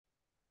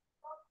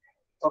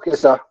Okay,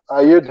 sir.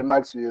 I yield the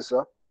mic to you,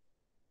 sir.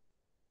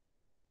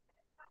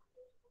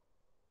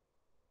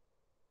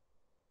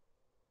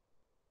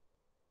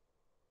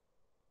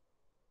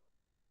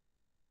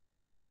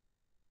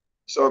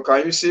 So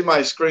can you see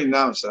my screen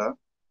now, sir?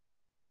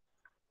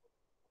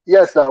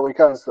 Yes, sir. We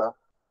can, sir.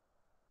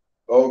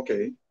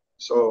 Okay.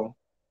 So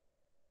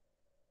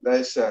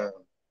let's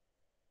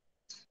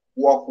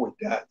work with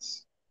that,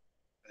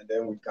 and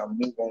then we can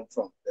move on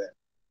from there.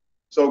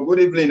 So good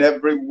evening,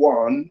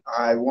 everyone.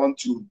 I want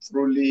to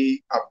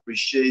truly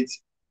appreciate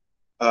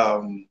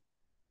um,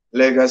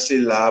 Legacy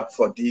Lab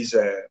for this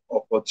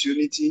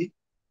opportunity,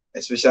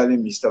 especially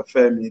Mr.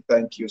 Femi.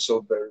 Thank you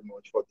so very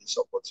much for this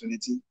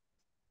opportunity.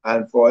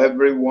 And for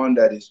everyone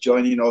that is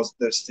joining us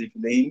this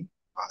evening,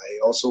 I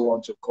also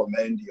want to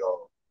commend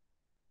your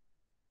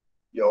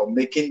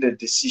making the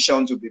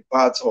decision to be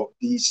part of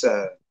this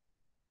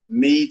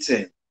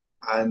meeting.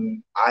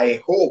 And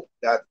I hope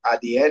that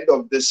at the end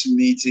of this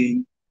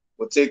meeting,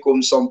 we'll take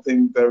home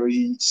something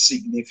very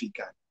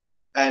significant.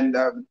 And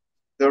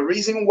the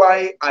reason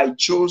why I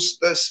chose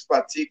this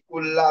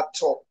particular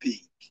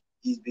topic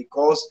is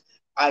because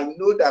I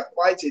know that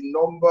quite a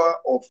number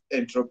of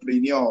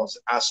entrepreneurs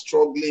are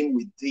struggling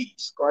with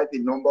this. Quite a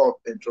number of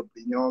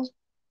entrepreneurs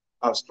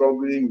are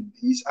struggling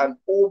with this. And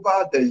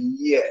over the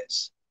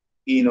years,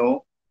 you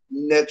know,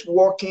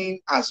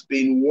 networking has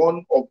been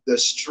one of the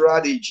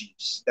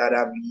strategies that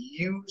I've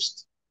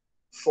used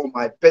for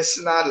my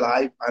personal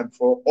life and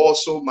for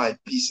also my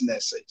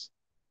businesses.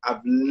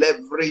 I've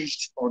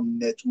leveraged on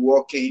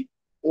networking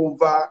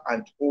over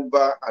and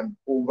over and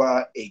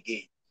over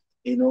again.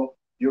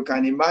 You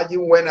can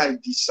imagine when I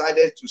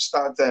decided to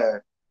start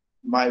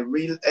my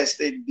real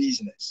estate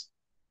business,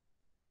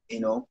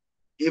 you know,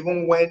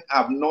 even when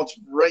I've not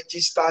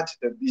registered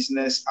the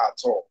business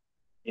at all.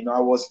 I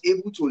was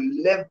able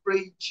to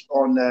leverage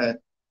on the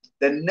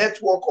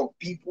network of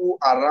people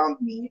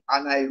around me,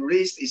 and I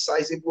raised a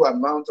sizable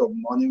amount of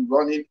money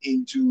running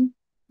into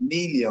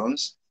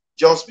millions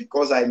just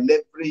because I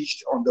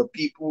leveraged on the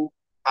people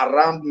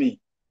around me.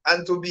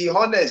 And to be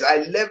honest,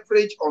 I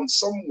leveraged on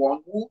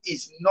someone who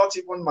is not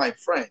even my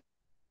friend,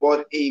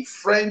 but a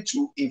friend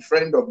to a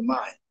friend of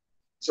mine.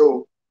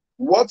 So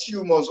what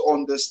you must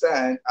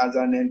understand as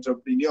an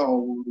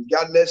entrepreneur,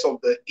 regardless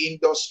of the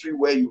industry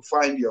where you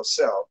find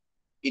yourself,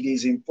 it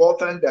is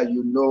important that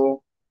you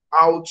know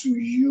how to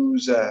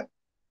use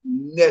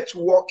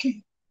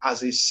networking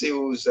as a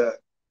sales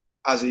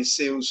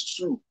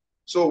tool.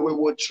 So we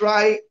will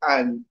try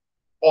and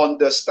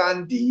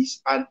understand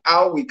this and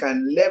how we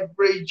can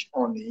leverage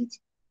on it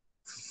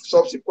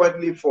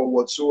subsequently for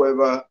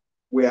whatsoever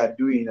we are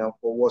doing and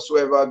for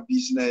whatsoever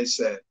business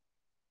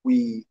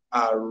we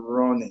are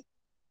running.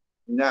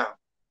 Now,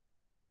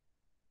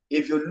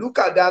 if you look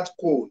at that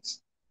quote,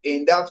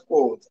 in that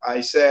quote, I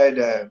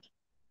said,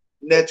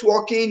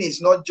 networking is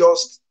not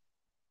just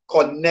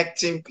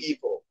connecting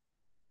people.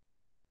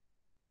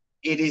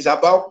 It is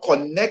about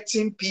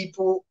connecting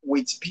people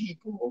with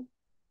people,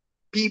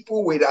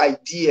 people with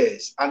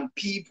ideas, and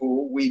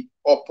people with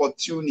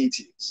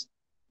opportunities.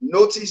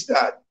 Notice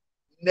that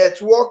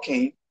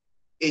networking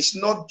is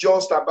not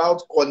just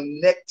about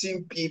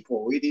connecting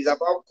people. It is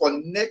about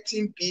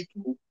connecting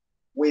people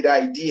with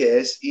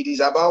ideas. It is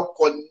about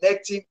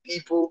connecting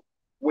people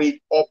with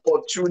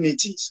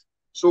opportunities.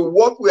 So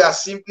what we are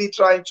simply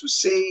trying to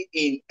say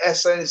in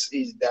essence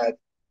is that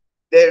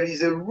there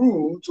is a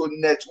rule to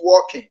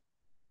networking.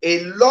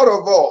 A lot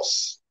of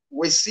us,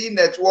 we see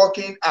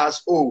networking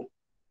as, oh,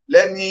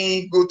 let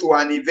me go to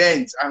an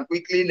event and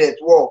quickly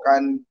network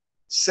and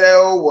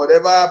sell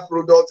whatever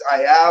product I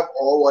have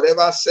or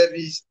whatever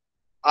service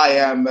I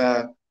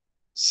am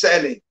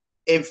selling.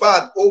 In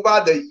fact,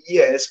 over the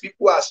years,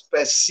 people have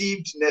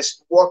perceived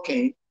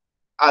networking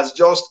as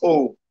just,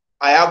 oh,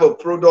 I have a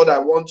product I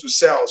want to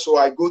sell. So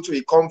I go to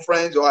a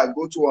conference or I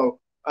go to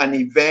an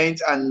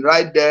event, and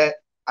right there,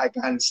 I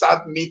can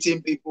start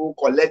meeting people,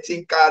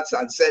 collecting cards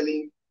and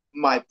selling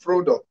my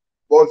product.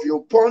 But if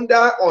you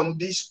ponder on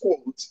this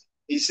quote,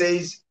 it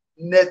says,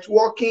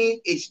 networking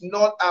is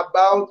not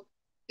about,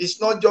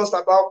 it's not just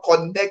about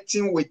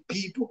connecting with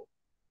people.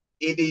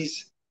 It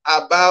is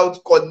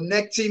about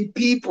connecting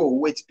people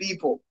with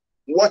people.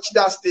 Watch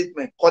that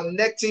statement,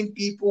 connecting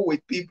people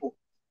with people.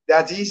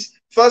 That is,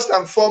 first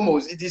and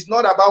foremost, it is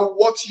not about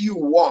what you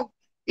want.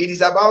 It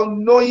is about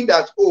knowing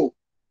that, oh,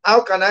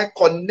 how can I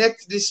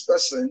connect this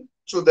person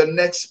to the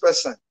next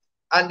person?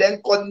 And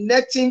then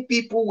connecting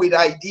people with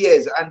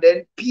ideas and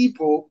then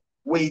people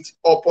with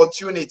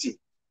opportunity.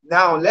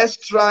 Now, let's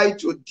try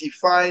to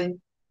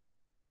define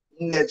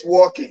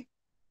networking.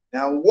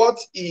 Now, what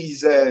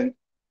is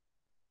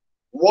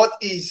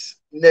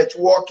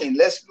networking?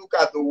 Let's look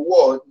at the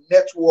word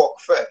network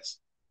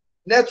first.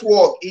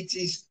 Network, it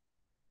is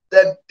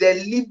the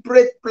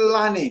deliberate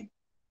planning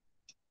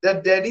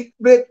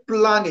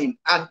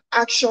and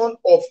action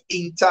of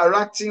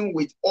interacting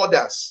with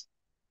others.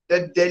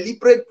 The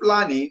deliberate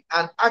planning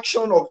and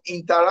action of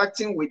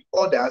interacting with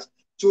others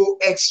to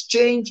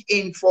exchange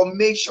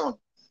information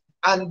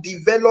and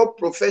develop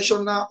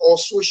professional or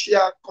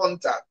social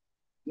contact.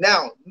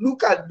 Now,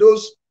 look at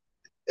those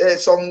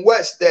some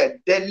words there.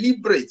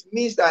 Deliberate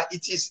means that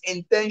it is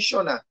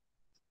intentional.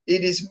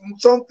 It is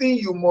something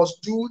you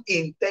must do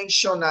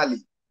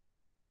intentionally,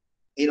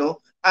 you know.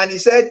 And he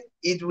said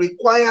it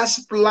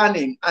requires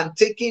planning and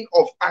taking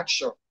of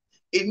action.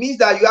 It means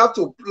that you have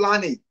to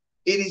plan it.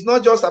 It is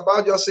not just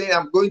about just saying,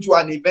 I'm going to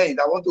an event,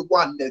 I want to go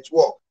and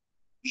network.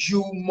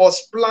 You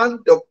must plan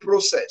the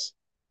process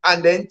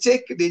and then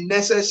take the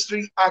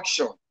necessary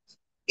action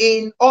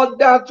in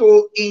order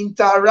to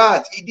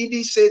interact. He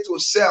didn't say to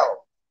sell.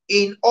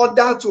 In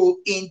order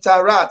to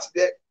interact,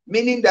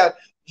 meaning that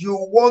you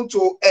want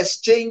to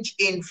exchange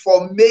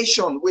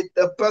information with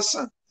the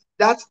person.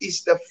 That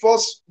is the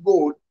first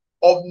goal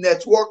of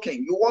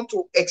networking. You want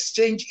to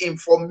exchange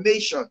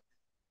information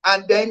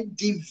and then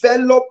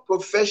develop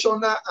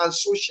professional and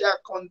social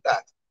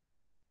contact.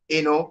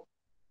 You know,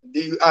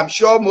 I'm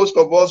sure most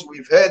of us,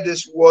 we've heard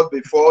this word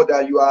before,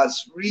 that you are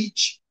as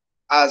rich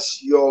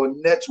as your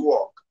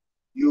network.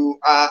 You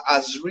are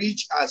as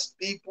rich as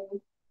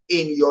people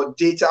in your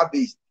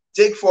database.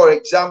 Take, for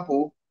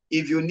example,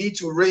 if you need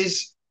to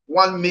raise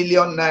 1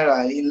 million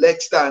naira in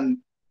less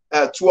than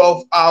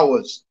 12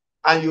 hours,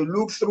 and you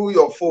look through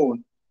your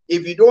phone,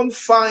 if you don't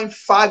find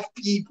 5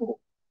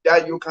 people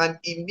that you can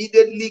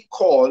immediately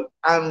call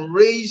and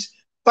raise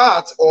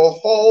part or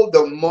all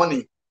the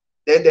money,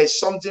 then there's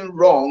something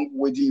wrong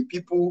with the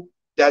people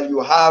that you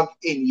have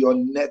in your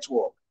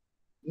network.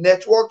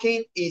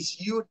 Networking is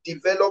you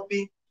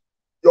developing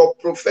your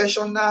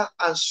professional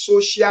and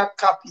social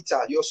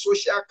capital. Your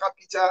social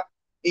capital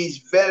is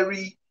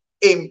very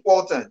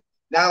important.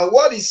 Now,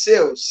 what is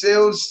sales?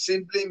 Sales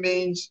simply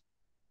means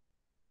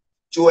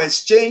to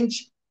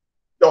exchange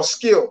your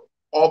skill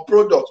or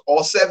product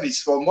or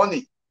service for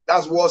money.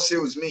 That's what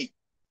sales means.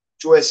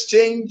 To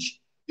exchange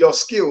your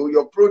skill,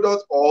 your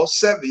product or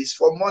service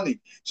for money.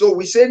 So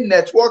we say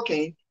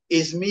networking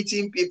is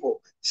meeting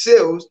people.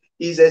 Sales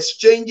is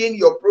exchanging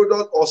your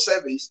product or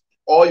service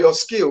or your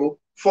skill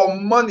for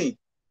money.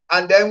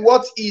 And then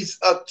what is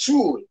a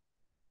tool?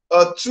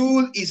 A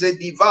tool is a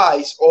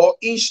device or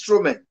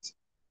instrument.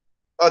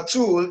 A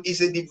tool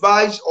is a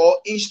device or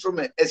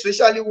instrument,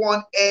 especially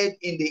one held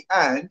in the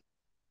hand,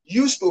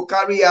 used to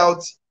carry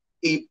out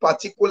a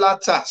particular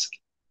task.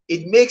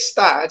 It makes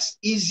tasks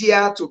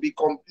easier to be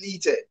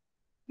completed.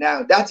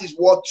 Now, that is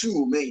what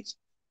tool means.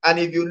 And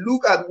if you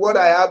look at what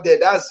I have there,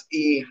 that's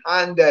a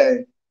hand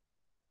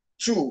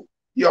tool.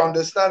 You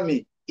understand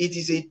me? It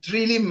is a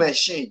drilling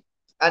machine.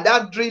 And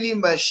that drilling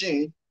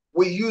machine,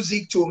 we use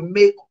it to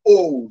make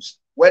holes,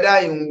 whether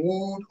in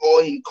wood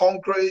or in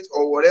concrete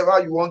or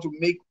whatever you want to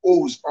make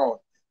holes on.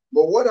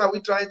 But what are we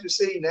trying to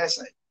say in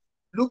essence?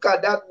 Look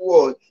at that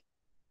word.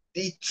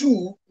 The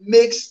tool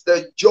makes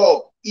the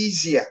job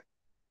easier.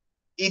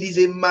 It is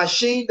a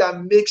machine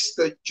that makes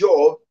the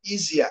job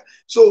easier.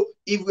 So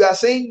if we are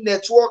saying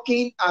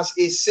networking as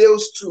a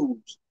sales tool,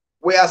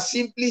 we are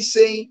simply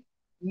saying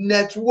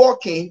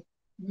networking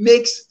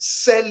makes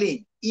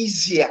selling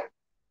easier.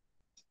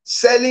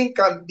 Selling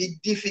can be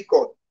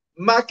difficult.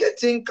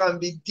 Marketing can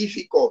be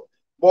difficult.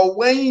 But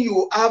when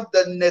you have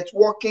the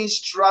networking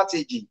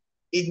strategy,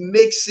 it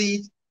makes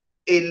it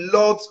a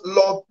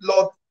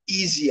lot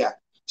easier.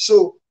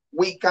 So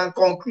we can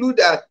conclude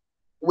that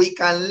we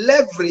can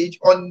leverage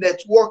on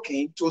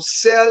networking to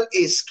sell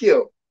a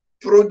skill,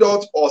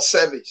 product, or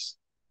service.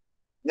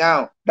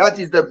 Now, that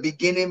is the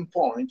beginning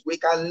point. We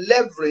can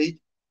leverage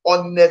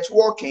on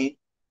networking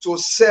to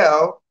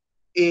sell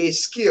a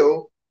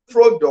skill,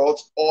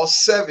 product, or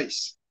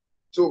service.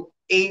 So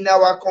in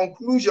our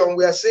conclusion,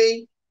 we are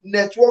saying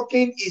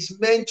networking is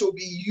meant to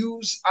be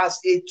used as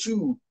a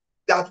tool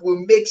that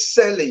will make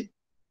selling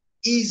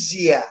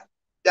easier,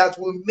 that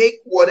will make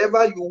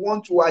whatever you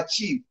want to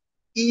achieve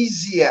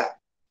easier.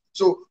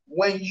 So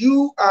when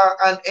you are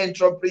an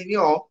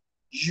entrepreneur,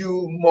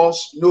 you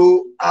must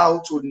know how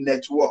to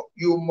network.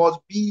 You must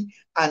be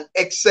an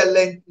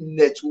excellent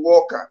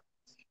networker.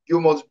 You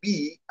must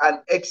be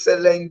an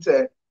excellent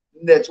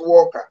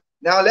networker.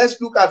 Now let's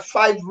look at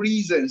 5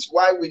 reasons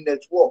why we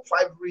network.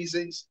 5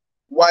 reasons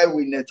why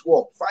we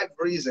network. 5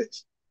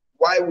 reasons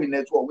why we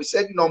network. We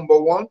said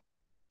number 1,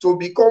 to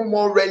become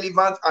more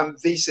relevant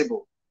and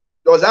visible.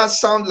 Does that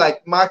sound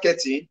like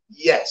marketing?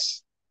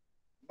 Yes.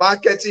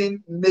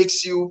 Marketing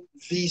makes you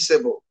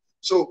visible.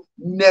 So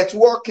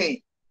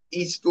networking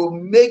is to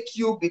make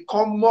you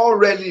become more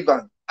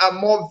relevant and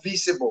more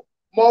visible,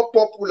 more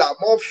popular,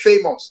 more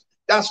famous.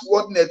 That's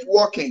what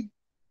networking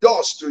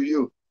does to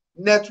you.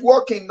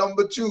 Networking,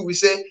 number 2, we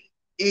say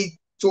is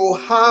to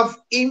have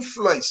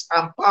influence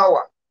and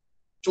power.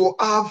 To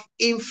have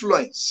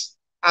influence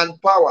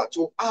and power.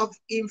 To have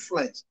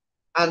influence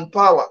and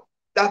power.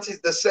 That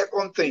is the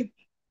second thing.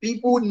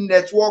 People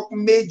network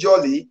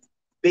majorly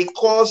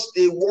because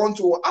they want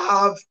to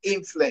have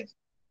influence,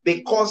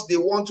 because they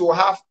want to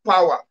have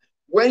power.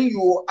 When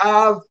you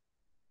have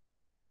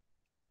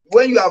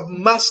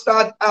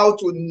mastered how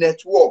to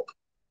network,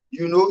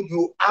 you know,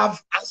 you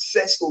have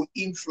access to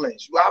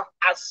influence, you have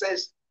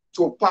access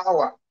to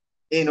power,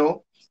 you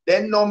know.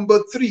 Then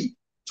number 3,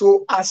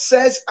 to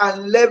access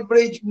and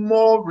leverage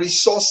more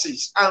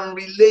resources and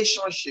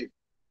relationship.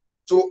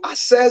 to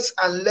access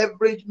and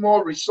leverage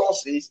more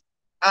resources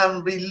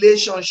and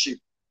relationship.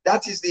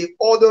 That is the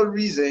other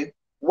reason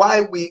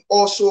why we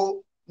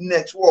also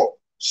network,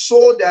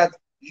 so that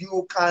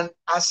you can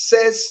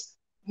access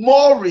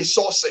more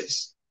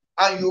resources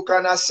and you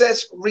can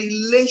access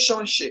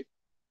relationship.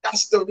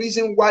 That's the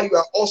reason why you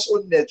are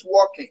also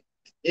networking.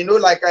 You know,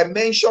 like I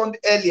mentioned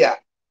earlier,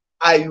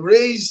 I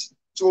raised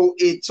to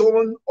a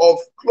tone of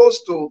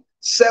close to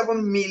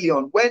 7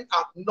 million when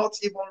I've not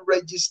even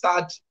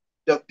registered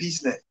the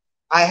business.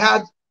 I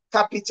had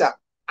capital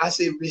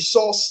as a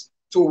resource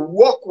to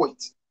work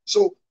with.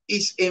 So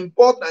it's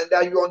important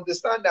that you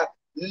understand that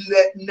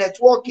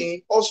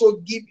networking also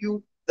give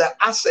you the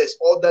access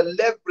or the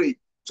leverage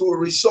to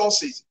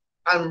resources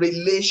and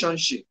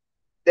relationship.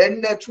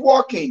 Then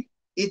networking,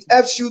 it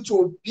helps you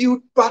to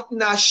build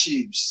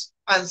partnerships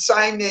and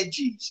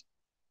synergies.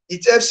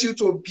 It helps you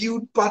to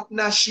build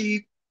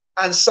partnership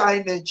and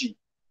synergy.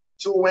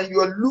 So when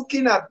you're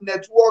looking at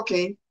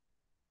networking,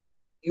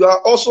 you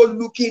are also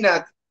looking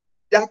at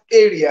that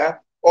area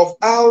of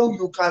how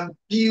you can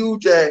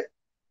build a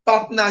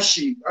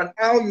partnership and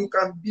how you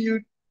can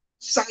build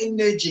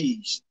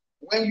synergies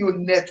when you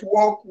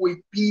network with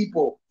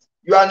people.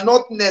 You are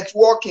not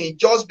networking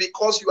just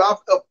because you have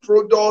a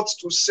product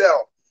to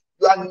sell.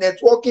 You are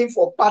networking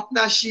for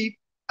partnership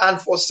and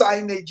for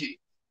synergies.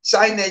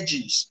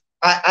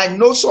 I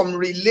know some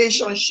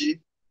relationship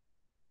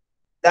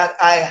that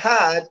I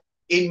had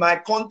in my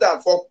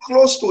contact for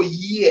close to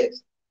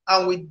years,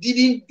 and we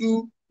didn't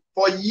do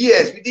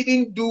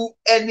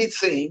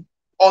anything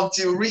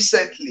until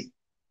recently.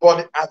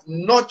 But I've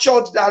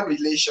nurtured that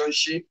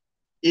relationship,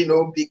 you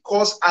know,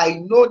 because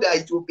I know that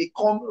it will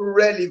become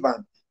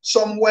relevant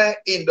somewhere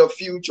in the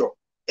future.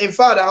 In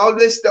fact, I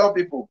always tell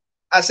people,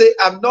 I say,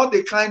 I'm not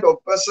the kind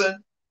of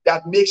person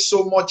that makes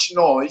so much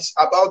noise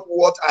about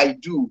what I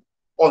do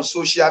on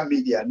social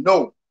media.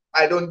 No,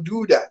 I don't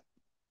do that.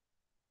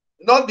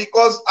 Not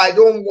because I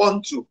don't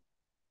want to.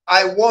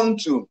 I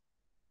want to.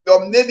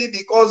 But maybe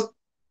because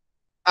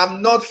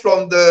I'm not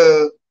from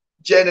the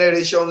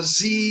generation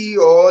Z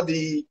or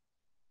the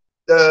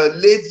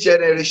late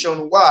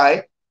generation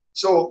Y.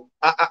 So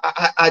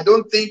I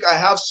don't think I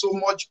have so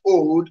much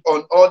hold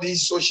on all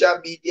these social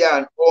media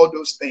and all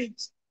those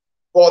things.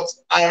 But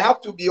I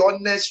have to be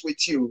honest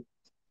with you.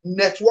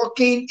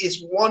 Networking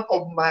is one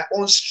of my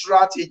own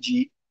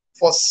strategy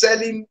for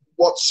selling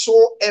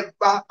whatsoever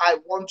I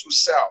want to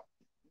sell.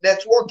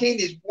 Networking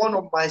is one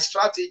of my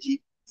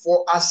strategy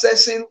for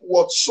accessing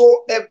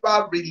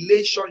whatsoever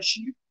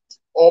relationship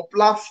or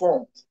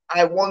platform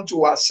I want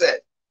to access.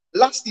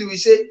 Lastly, we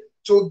say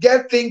to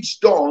get things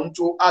done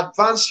to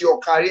advance your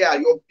career,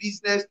 your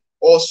business,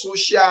 or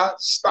social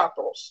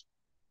status.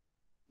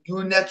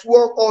 You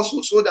network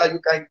also so that you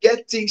can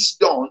get things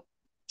done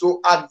to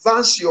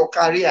advance your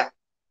career,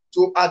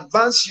 to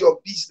advance your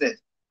business,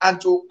 and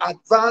to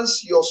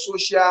advance your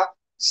social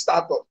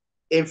status.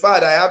 In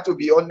fact, I have to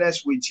be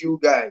honest with you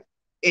guys.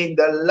 In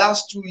the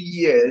last 2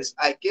 years,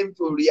 I came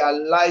to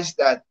realize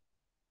that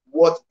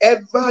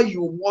whatever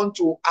you want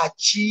to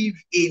achieve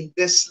in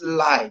this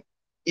life,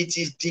 it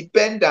is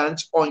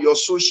dependent on your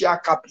social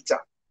capital.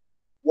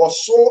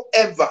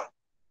 Whatsoever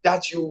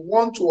that you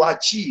want to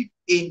achieve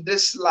in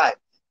this life,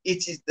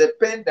 it is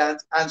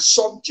dependent and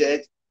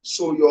subject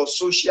to your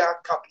social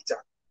capital.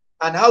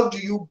 And how do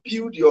you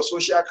build your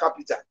social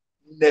capital?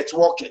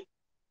 Networking.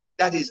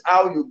 That is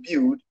how you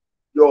build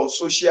your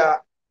social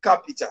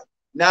capital.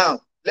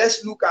 Now,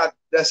 let's look at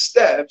the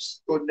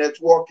steps to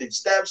networking.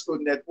 Steps to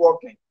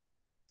networking.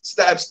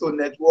 Steps to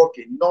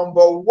networking.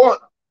 Number one,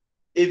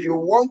 if you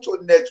want to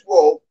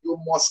network, you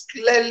must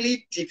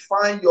clearly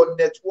define your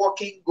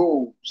networking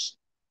goals.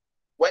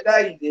 Whether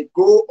it's a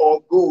goal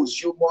or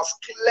goals, you must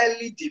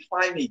clearly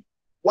define it.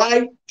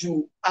 Why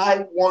do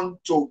I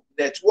want to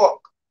network?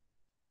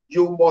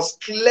 You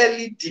must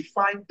clearly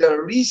define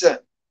the reason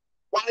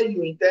why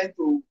you intend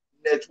to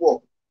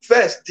network.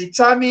 First,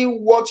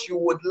 determine what you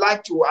would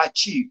like to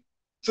achieve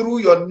through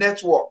your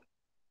network.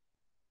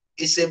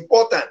 It's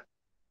important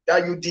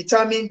that you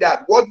determine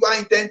that. What do I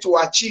intend to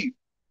achieve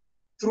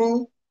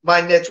through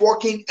my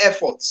networking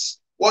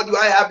efforts? What do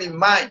I have in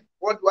mind?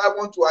 What do I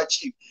want to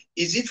achieve?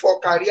 Is it for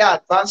career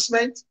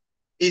advancement?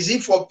 Is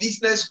it for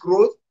business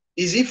growth?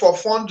 Is it for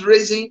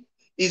fundraising?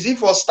 Is it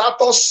for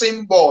status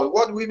symbol?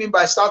 What do we mean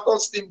by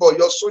status symbol?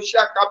 Your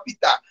social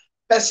capital,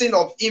 person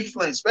of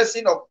influence,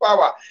 person of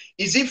power.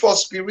 Is it for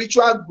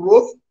spiritual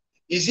growth?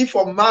 Is it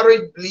for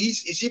marriage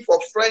bliss? Is it for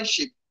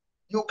friendship?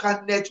 You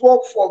can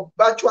network for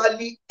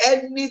virtually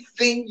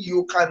anything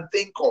you can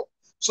think of.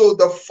 So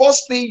the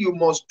first thing you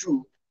must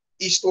do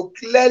is to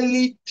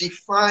clearly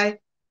define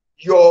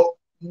your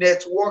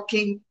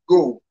networking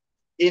goal.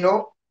 You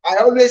know, I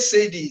always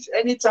say this,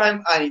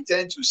 anytime I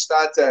intend to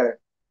start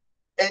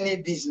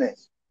any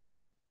business,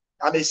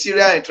 I'm a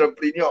serial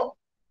entrepreneur.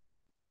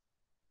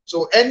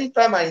 So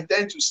anytime I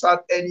intend to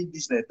start any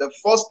business, the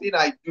first thing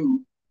I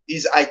do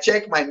is I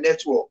check my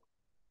network.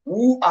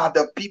 Who are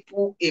the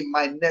people in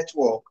my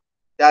network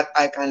that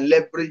I can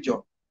leverage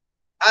on?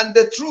 And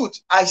the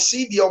truth, I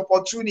see the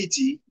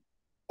opportunity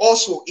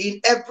also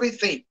in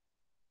everything.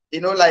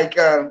 You know, like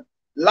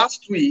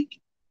last week,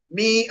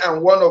 me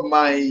and one of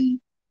my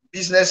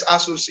business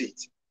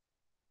associates,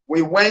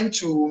 we went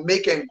to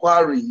make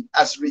inquiry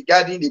as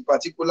regarding a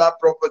particular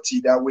property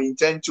that we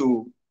intend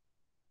to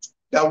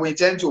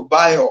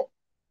buy up.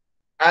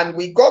 And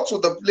we got to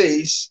the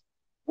place,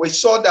 we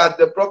saw that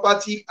the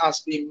property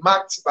has been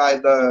marked by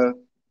the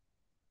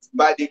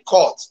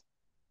court.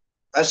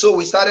 And so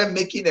we started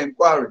making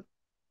inquiry,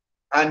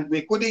 and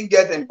we couldn't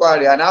get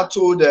inquiry. And I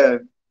told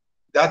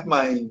that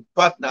my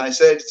partner, I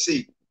said,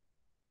 see,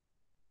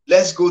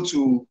 let's go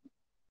to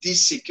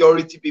these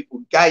security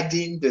people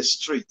guiding the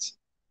street.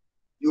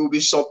 You'll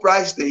be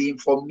surprised the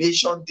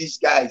information these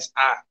guys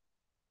are.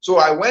 So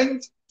I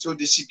went to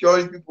the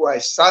security people, I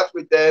sat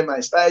with them, I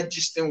started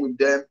gisting with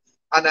them,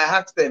 and I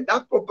asked them,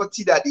 that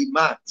property that they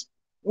marked,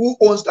 who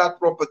owns that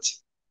property?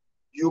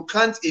 You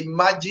can't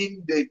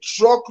imagine the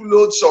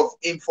truckloads of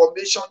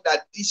information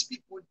that these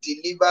people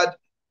delivered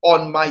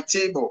on my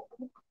table.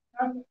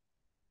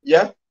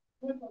 Yeah?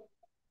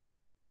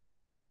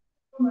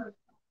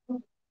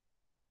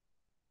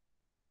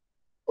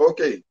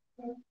 Okay.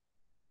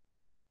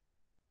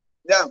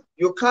 Now,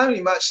 you can't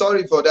imagine,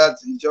 sorry for that,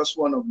 it's just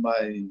one of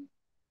my,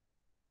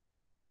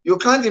 you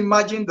can't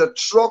imagine the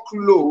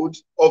truckload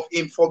of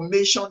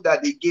information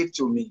that they gave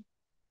to me.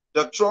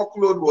 The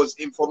truckload was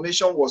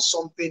information was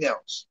something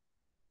else,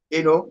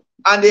 you know,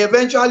 and they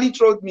eventually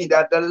told me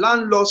that the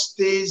landlord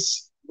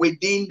stays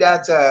within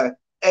that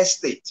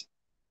estate,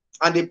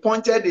 and they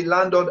pointed the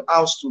landlord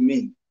house to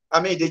me. I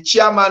mean, the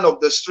chairman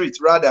of the street,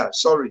 rather,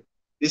 sorry.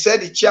 They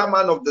said the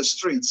chairman of the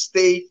street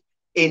stayed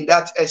in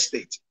that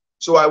estate.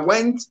 So I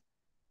went,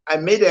 I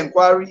made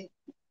inquiry.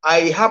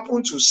 I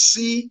happened to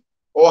see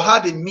or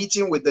had a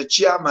meeting with the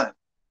chairman.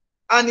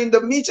 And in the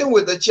meeting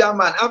with the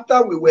chairman,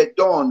 after we were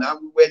done and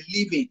we were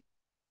leaving,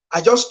 I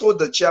just told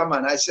the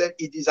chairman, I said,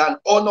 it is an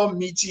honor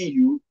meeting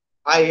you.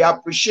 I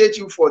appreciate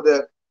you for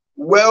the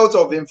wealth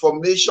of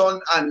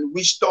information and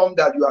wisdom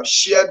that you have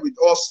shared with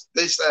us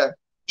this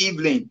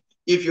evening.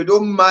 If you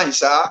don't mind,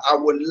 sir, I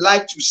would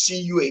like to see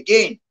you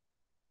again.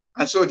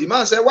 And so the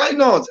man said, why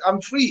not?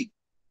 I'm free.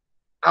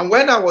 And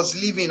when I was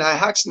leaving, I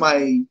asked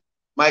my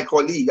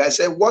colleague, I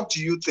said, what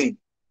do you think?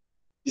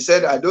 He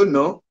said, I don't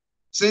know.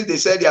 Since they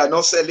said they are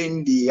not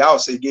selling the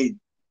house again,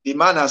 the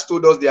man has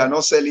told us they are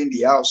not selling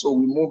the house, so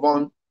we move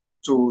on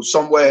to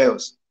somewhere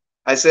else.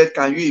 I said,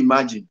 can you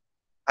imagine?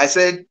 I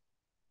said,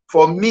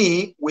 for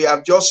me, we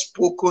have just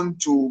spoken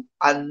to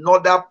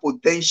another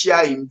potential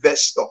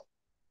investor.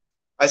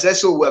 I said,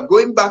 so we're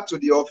going back to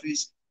the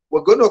office.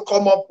 We're going to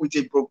come up with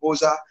a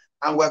proposal,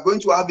 and we're going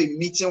to have a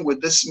meeting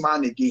with this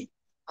man again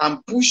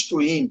and push to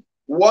him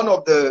one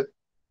of the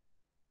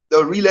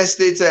real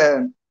estate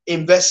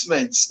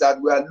investments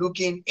that we are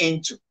looking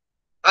into.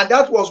 And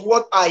that was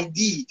what I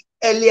did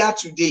earlier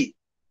today.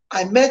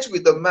 I met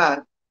with the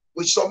man.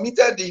 We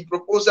submitted the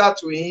proposal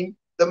to him.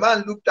 The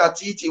man looked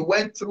at it. He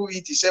went through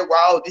it. He said,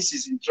 wow, this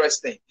is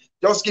interesting.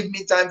 Just give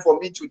me time for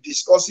me to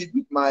discuss it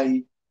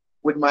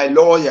with my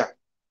lawyer.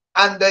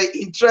 And the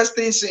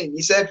interesting thing,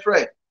 he said,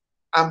 Fred,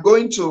 I'm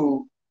going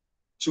to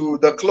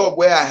the club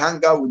where I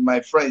hang out with my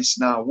friends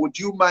now. Would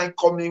you mind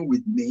coming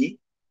with me?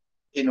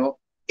 You know,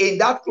 in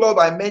that club,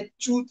 I met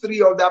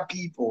 2-3 other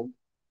people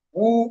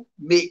who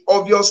may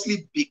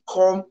obviously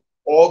become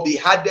or be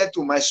added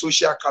to my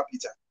social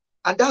capital.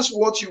 And that's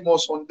what you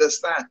must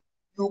understand.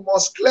 You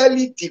must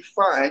clearly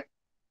define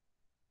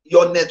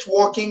your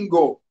networking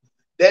goal.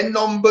 Then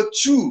number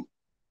two,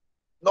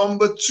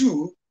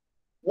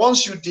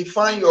 once you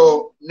define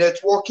your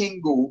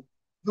networking goal,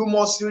 you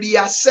must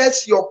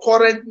reassess your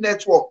current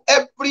network.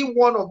 Every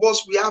one of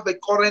us, we have a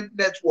current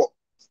network.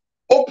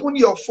 Open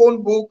your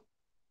phone book,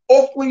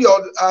 open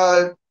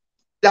your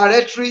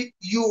directory.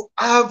 You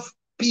have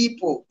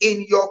people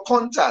in your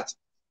contact.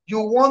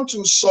 You want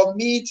to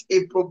submit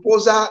a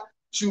proposal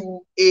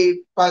to a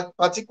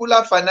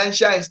particular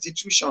financial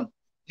institution.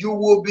 You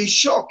will be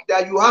shocked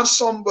that you have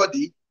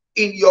somebody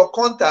in your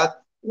contact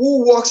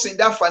who works in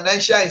that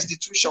financial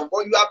institution,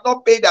 but you have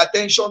not paid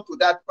attention to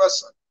that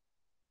person.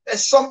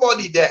 There's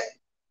somebody there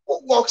who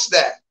works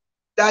there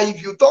that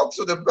if you talk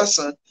to the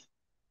person,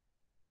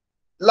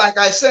 like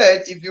I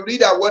said, if you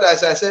read that word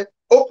as I said,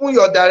 open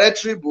your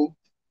directory book,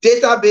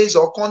 database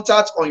or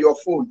contact on your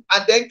phone,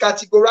 and then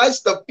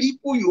categorize the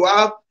people you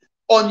have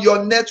on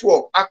your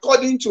network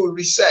according to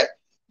research.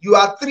 You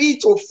are 3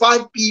 to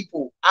 5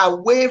 people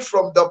away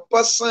from the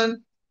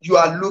person you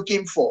are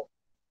looking for.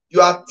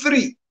 You are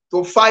 3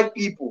 to 5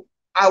 people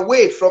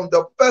away from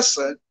the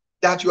person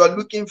that you are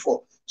looking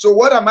for. So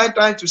what am I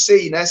trying to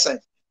say in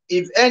essence?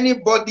 If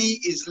anybody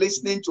is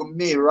listening to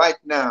me right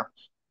now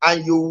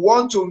and you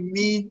want to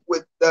meet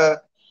with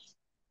the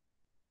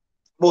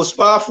most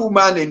powerful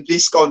man in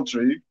this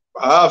country,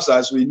 perhaps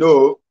as we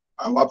know,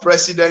 our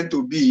president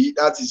to be,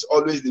 that is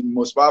always the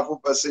most powerful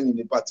person in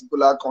a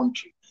particular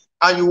country,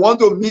 and you want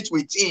to meet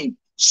with him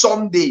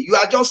someday, you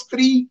are just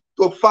 3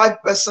 to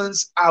 5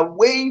 persons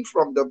away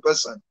from the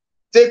person.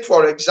 Take,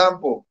 for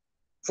example,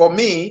 for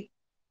me,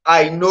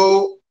 I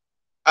know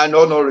an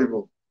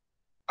honorable.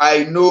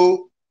 I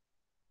know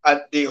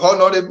the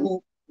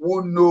honorable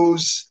who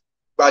knows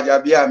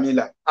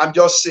Gbajabiamila. I'm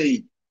just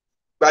saying,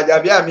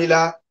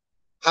 Gbajabiamila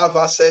have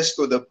access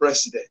to the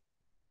president.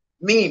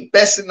 Me,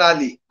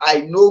 personally,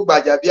 I know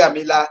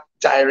Gbajabiamila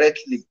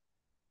directly.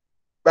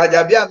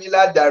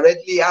 Gbajabiamila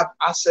directly have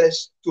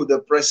access to the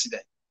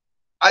president.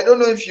 I don't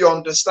know if you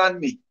understand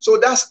me. So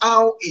that's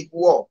how it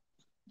works.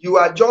 You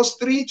are just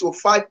 3 to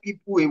 5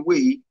 people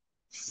away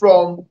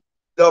from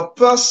the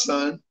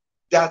person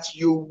that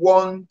you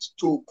want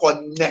to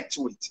connect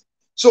with.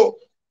 So,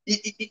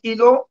 you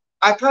know,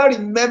 I can't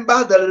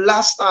remember the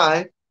last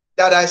time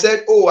that I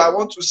said, oh, I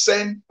want to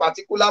send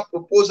particular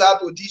proposal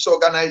to this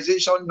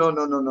organization.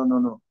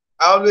 No.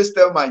 I always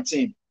tell my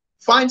team,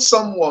 find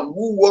someone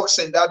who works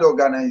in that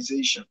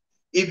organization.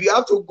 If you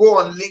have to go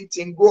on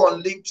LinkedIn, go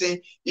on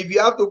LinkedIn. If you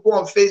have to go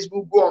on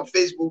Facebook, go on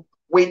Facebook.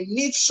 We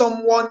need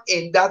someone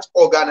in that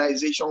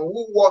organization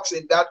who works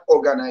in that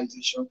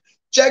organization.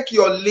 Check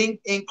your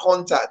LinkedIn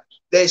contact.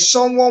 There's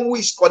someone who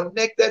is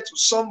connected to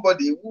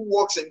somebody who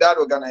works in that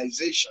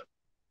organization.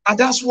 And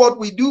that's what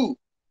we do.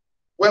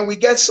 When we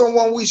get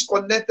someone who is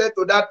connected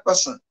to that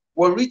person,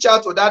 we'll reach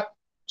out to that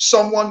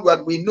someone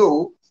that we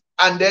know.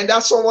 And then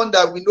that someone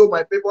that we know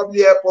might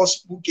probably help us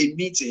book a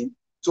meeting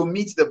to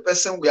meet the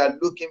person we are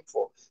looking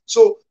for.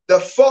 So the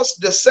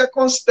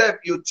second step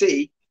you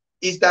take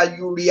is that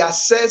you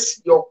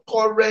reassess your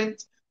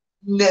current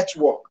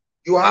network.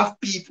 You have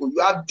people, you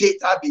have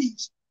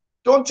database.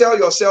 Don't tell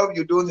yourself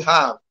you don't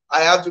have.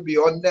 I have to be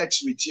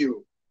honest with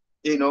you.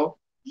 You know,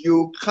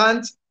 you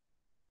can't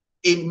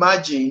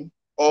imagine,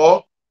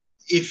 or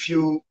if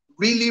you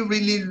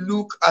really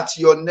look at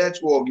your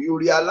network, you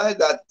realize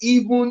that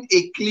even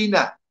a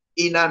cleaner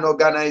in an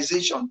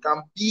organization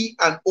can be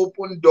an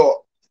open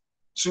door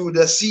to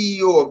the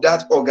CEO of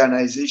that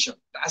organization.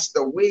 That's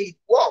the way it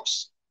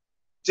works.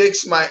 Take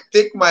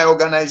my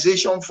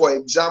organization, for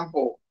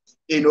example.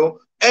 You know,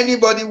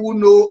 anybody who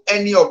know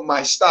any of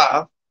my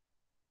staff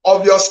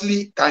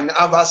obviously can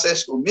have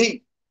access to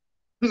me.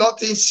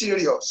 Nothing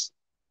serious.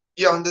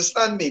 You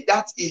understand me?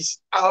 That is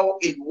how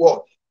it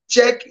works.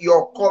 Check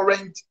your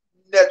current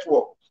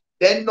network.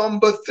 Then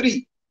number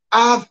 3,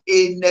 have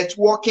a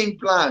networking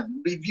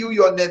plan. Review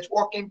your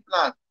networking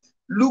plan.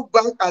 Look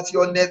back at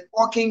your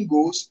networking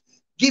goals.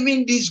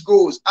 Given these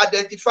goals,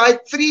 identify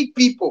 3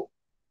 people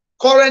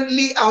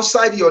currently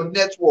outside your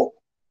network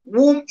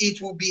whom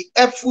it will be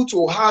helpful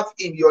to have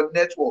in your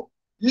network.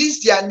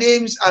 List their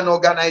names and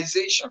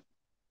organization.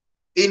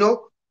 You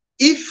know,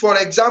 if, for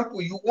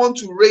example, you want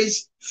to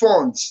raise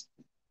funds,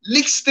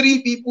 list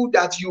 3 people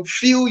that you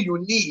feel you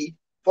need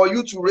for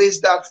you to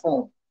raise that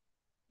fund.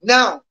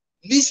 Now,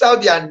 list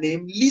out their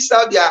name, list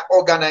out their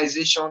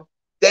organization,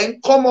 then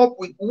come up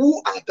with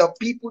who are the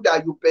people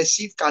that you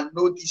perceive can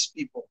know these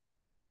people.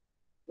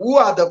 Who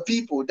are the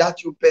people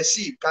that you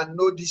perceive can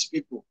know these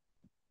people?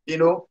 You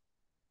know,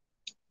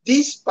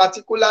 this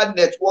particular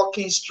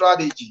networking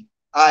strategy,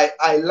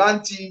 I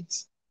learned it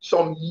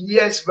some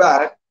years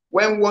back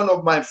when one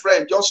of my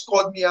friends just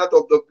called me out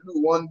of the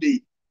blue one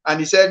day and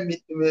he said,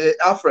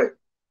 Alfred,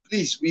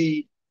 please,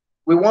 we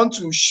want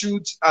to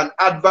shoot an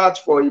advert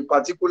for a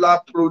particular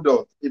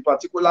product, a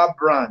particular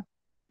brand.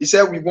 He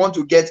said, we want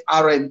to get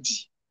RMD.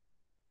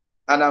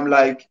 And I'm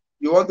like,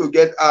 you want to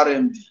get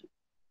RMD?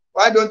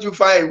 Why don't you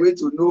find a way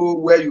to know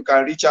where you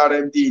can reach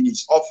RMD in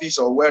his office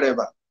or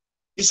wherever?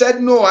 He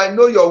said, no, I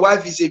know your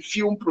wife is a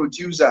film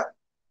producer.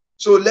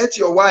 So let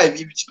your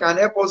wife, if she can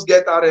help us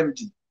get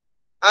RMD.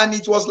 And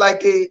it was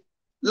like a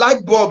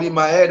light bulb in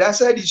my head. I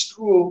said, it's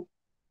true.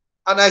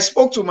 And I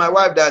spoke to my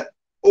wife that,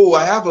 oh,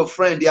 I have a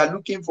friend, they are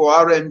looking for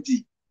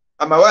RMD.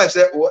 And my wife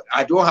said, oh,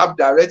 I don't have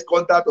direct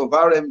contact of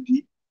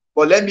RMD,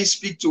 but let me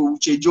speak to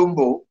Uche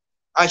Jumbo.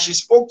 And she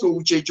spoke to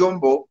Uche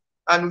Jumbo,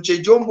 and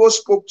Uche Jumbo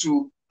spoke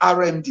to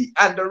RMD,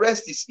 and the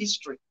rest is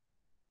history.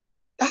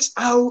 That's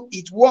how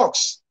it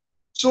works.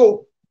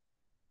 So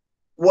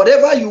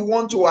whatever you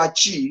want to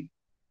achieve,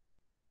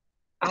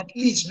 at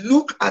least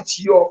look at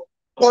your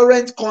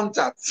current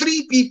contact,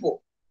 3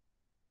 people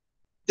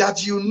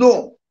that you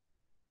know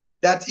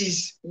that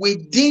is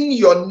within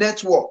your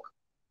network,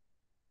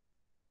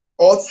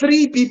 or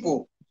 3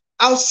 people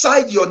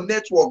outside your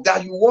network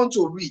that you want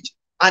to reach,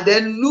 and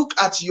then look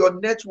at your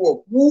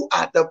network. Who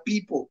are the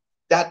people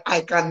that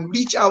I can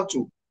reach out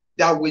to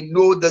that will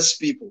know these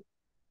people?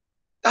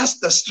 That's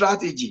the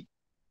strategy.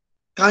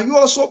 Can you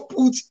also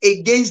put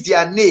against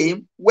their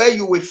name where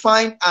you will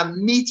find and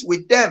meet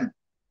with them?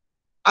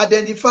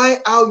 Identify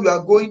how you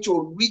are going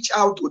to reach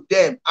out to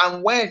them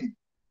and when.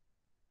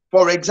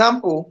 For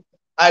example,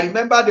 I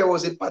remember there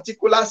was a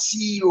particular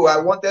CEO I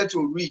wanted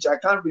to reach. I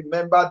can't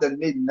remember the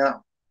name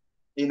now.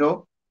 You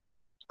know,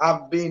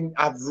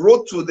 I've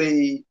wrote to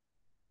the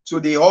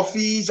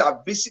office,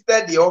 I've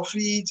visited the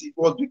office. It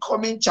was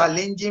becoming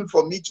challenging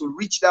for me to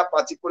reach that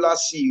particular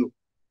CEO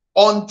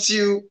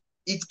until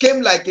it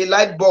came like a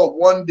light bulb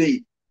one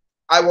day.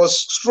 I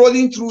was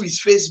scrolling through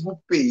his Facebook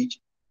page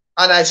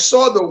and I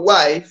saw the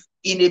wife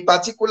in a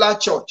particular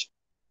church.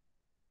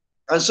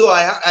 And so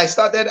I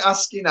started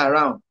asking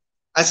around.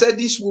 I said,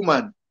 this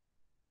woman,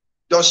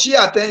 does she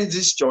attend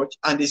this church?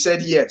 And they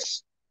said,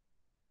 yes.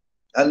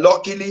 And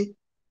luckily,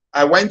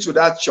 I went to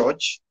that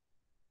church.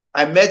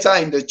 I met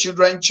her in the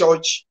children's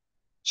church.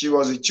 She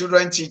was a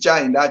children's teacher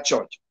in that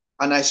church.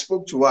 And I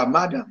spoke to her,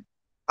 madam,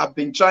 I've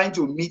been trying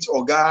to meet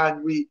Oga,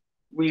 and we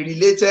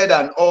related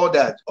and all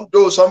that.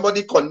 Although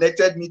somebody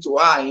connected me to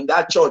her in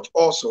that church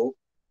also.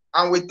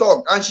 And we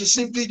talked. And she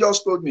simply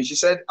just told me, she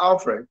said,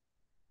 Alfred,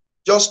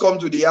 just come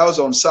to the house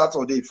on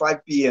Saturday,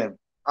 5 p.m.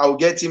 I'll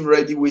get him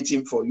ready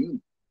waiting for you.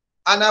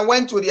 And I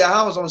went to their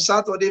house on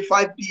Saturday,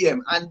 5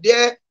 p.m. And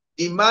there,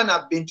 the man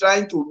I've been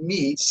trying to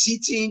meet,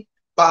 sitting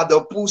by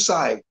the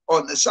poolside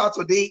on a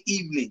Saturday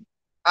evening.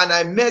 And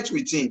I met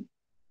with him.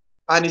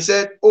 And he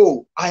said,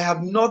 oh, I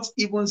have not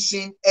even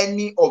seen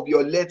any of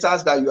your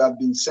letters that you have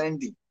been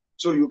sending.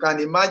 So you can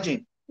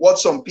imagine what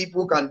some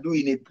people can do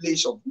in a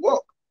place of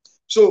work.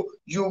 So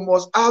you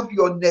must have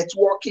your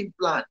networking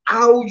plan,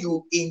 how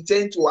you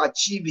intend to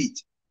achieve it.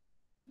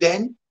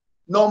 Then,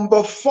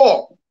 number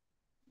 4,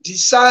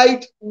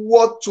 decide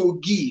what to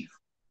give.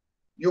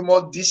 You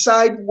must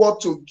decide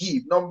what to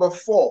give. Number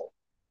 4,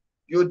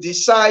 you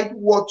decide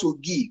what to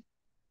give.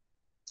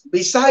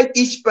 Beside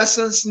each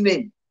person's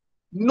name,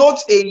 note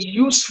a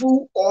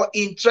useful or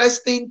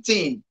interesting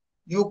thing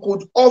you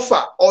could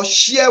offer or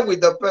share with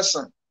the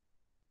person.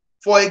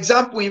 For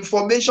example,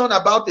 information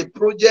about a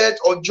project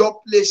or job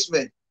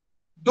placement.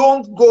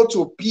 Don't go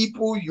to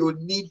people you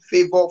need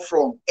favor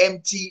from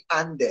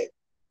empty-handed.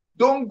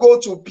 Don't go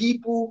to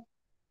people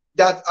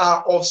that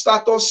are of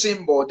status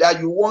symbol that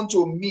you want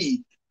to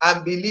meet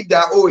and believe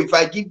that, oh, if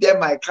I give them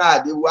my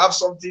card, they will have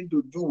something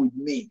to do with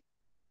me.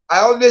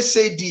 I always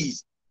say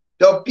this.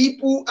 The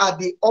people at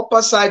the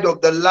upper side of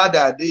the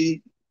ladder,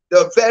 the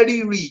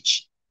very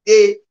rich,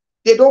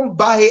 they don't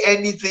buy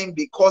anything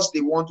because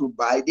they want to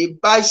buy. They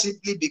buy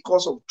simply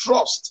because of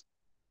trust.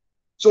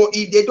 So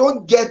if they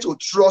don't get to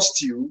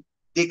trust you,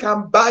 they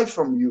can buy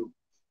from you.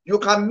 You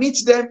can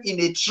meet them in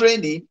a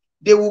training.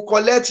 They will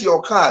collect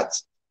your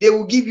cards. They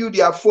will give you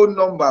their phone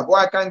number. But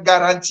I can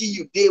guarantee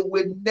you, they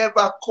will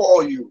never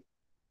call you.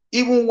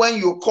 Even when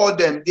you call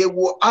them, they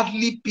will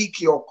hardly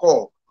pick your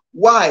call.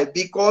 Why?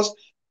 Because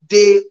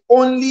they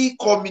only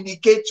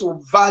communicate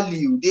to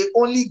value. They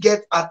only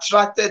get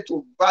attracted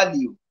to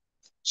value.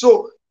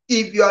 So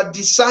if you are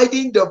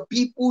deciding the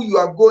people you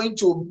are going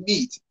to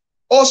meet,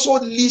 also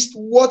list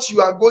what you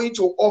are going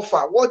to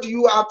offer. What do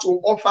you have to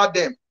offer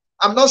them?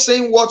 I'm not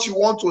saying what you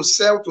want to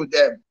sell to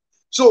them.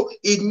 So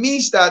it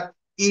means that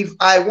if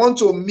I want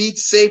to meet,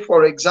 say,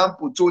 for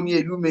example,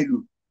 Tony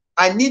Elumelu,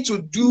 I need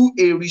to do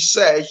a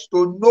research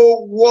to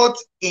know what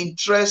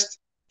interests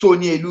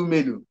Tony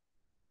Elumelu.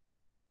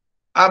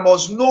 I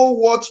must know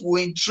what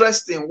will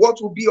interest him,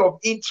 what will be of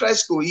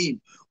interest to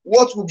him,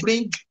 what will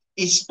bring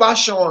his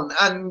passion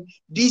and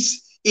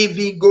this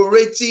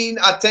invigorating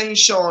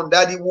attention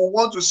that he will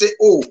want to say,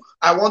 oh,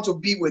 I want to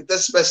be with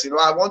this person,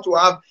 or I want to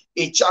have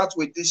a chat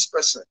with this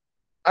person.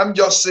 I'm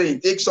just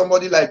saying, take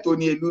somebody like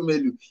Tony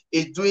Elumelu.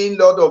 He's doing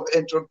a lot of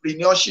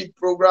entrepreneurship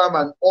program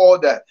and all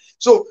that.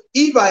 So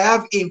if I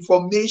have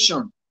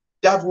information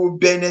that will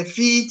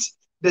benefit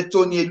the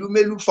Tony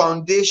Elumelu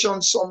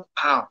Foundation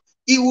somehow,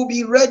 he will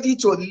be ready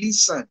to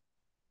listen.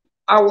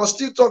 I was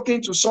still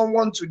talking to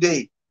someone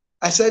today.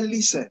 I said,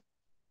 listen,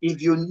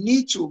 if you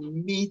need to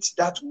meet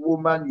that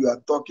woman you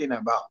are talking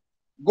about,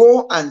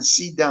 go and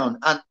sit down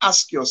and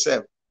ask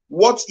yourself,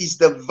 what is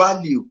the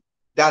value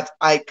that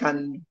I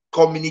can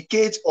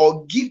communicate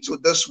or give to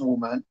this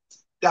woman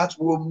that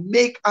will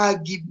make her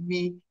give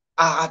me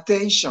her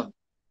attention?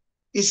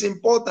 It's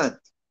important.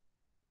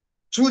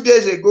 2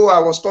 days ago, I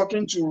was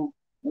talking to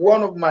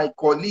one of my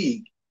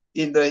colleagues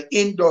in the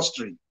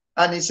industry,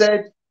 and he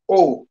said,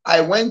 oh,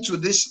 I went to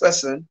this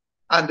person,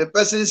 and the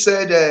person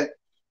said,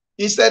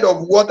 instead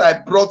of what I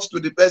brought to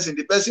the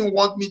person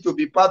want me to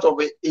be part of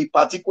a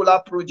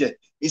particular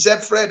project. He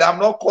said, Fred, I'm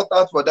not cut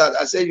out for that.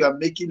 I said, you are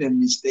making a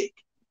mistake.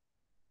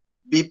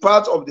 Be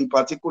part of the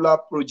particular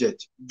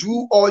project.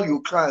 Do all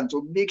you can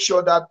to make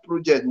sure that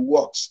project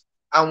works.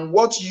 And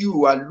what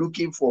you are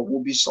looking for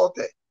will be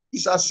sorted.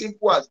 It's as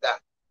simple as that.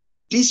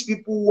 These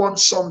people want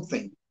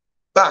something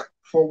back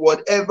for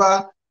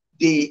whatever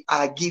they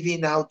are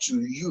giving out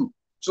to you.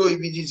 So if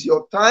it is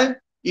your time,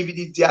 if it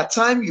is their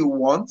time you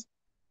want,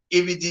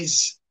 if it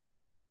is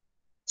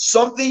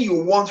something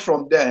you want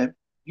from them,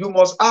 you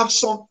must have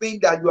something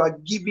that you are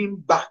giving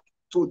back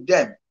to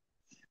them.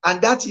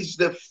 And that is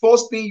the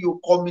first thing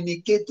you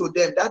communicate to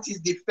them. That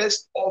is the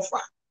first offer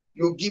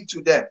you give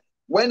to them.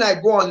 When I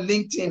go on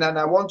LinkedIn and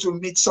I want to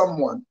meet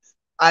someone,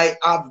 I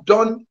have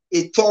done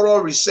a thorough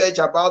research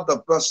about the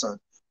person.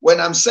 When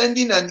I'm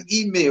sending an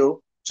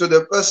email to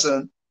the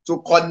person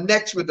to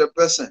connect with the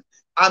person,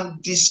 I'm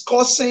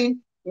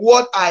discussing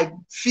what I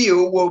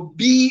feel will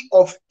be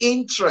of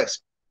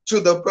interest to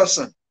the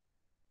person.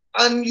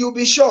 And you'll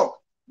be shocked.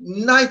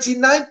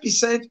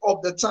 99%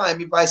 of the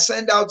time, if I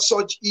send out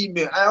such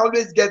email, I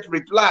always get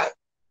reply.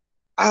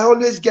 I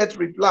always get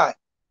reply.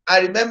 I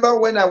remember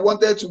when I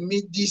wanted to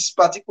meet this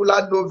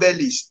particular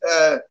novelist,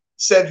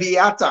 Sefi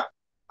Atta.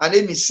 Her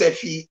name is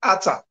Sefi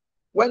Atta.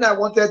 When I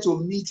wanted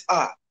to meet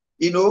her,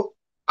 you know,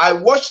 I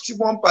watched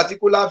one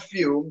particular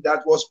film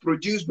that was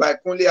produced by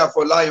Kunle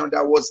Afolayan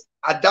that was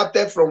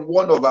adapted from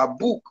one of her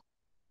book.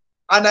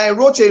 And I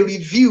wrote a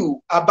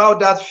review about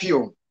that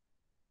film.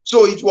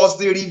 So it was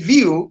the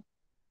review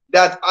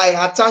that I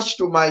attached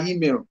to my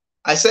email.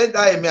 I sent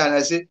that email and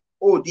I said,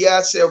 oh,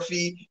 dear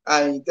Selfie,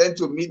 I intend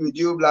to meet with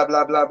you, blah,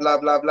 blah, blah, blah,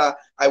 blah, blah.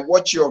 I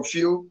watch your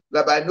film,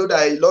 but I know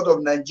that a lot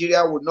of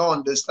Nigeria would not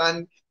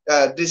understand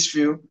this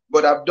film,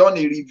 but I've done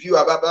a review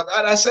about that.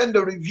 And I sent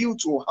the review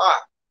to her.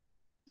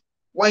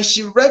 When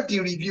she read the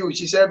review,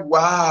 she said,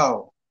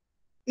 wow,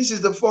 this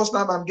is the first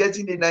time I'm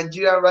getting a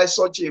Nigerian write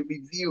such a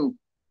review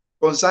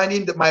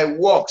concerning my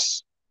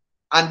works.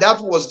 And that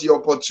was the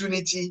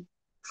opportunity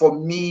for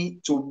me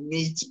to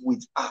meet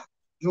with her.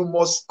 You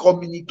must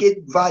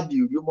communicate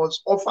value. You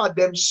must offer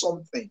them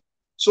something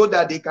so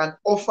that they can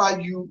offer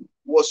you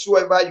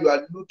whatsoever you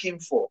are looking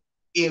for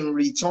in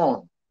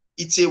return.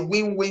 It's a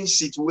win-win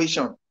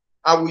situation.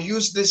 I will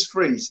use this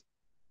phrase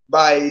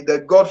by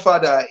the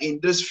Godfather in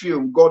this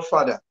film,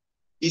 Godfather.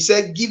 He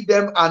said, give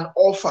them an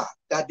offer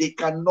that they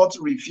cannot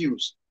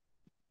refuse.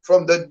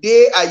 From the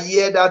day I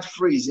hear that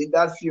phrase in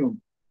that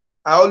film,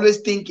 I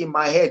always think in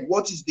my head,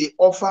 what is the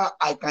offer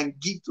I can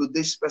give to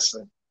this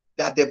person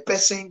that the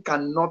person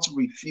cannot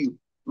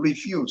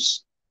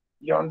refuse?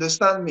 You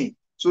understand me?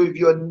 So if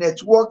you're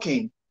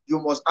networking, you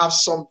must have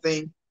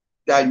something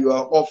that you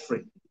are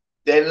offering.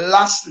 Then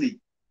lastly,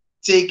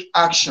 take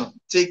action,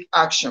 take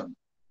action,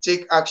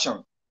 take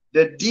action.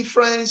 The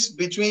difference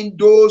between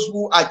those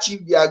who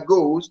achieve their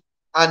goals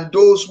and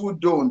those who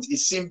don't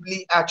is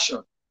simply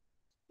action.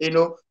 You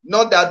know,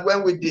 not that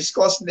when we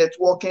discuss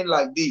networking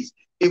like this,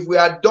 if we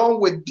are done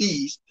with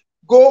this,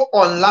 go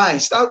online,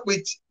 start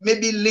with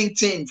maybe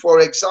LinkedIn,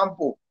 for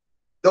example.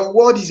 The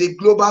world is a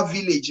global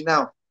village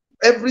now.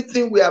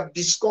 Everything we have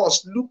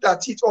discussed, look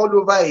at it all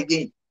over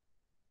again.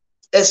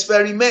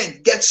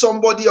 Experiment, get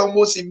somebody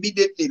almost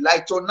immediately,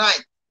 like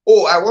tonight.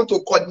 Oh, I want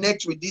to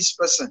connect with this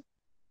person.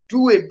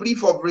 Do a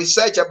brief of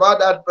research about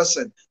that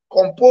person.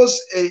 Compose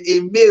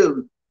a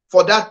mail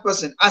for that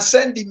person and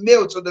send the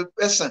mail to the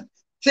person.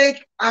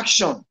 Take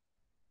action.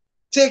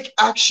 Take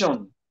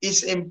action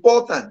is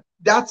important.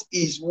 That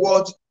is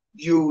what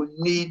you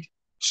need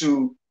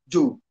to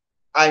do.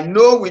 I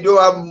know we don't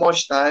have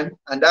much time,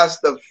 and that's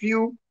the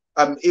few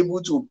I'm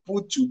able to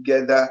put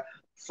together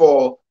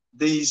for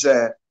this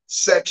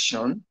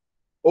section.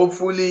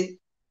 Hopefully,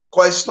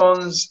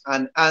 questions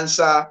and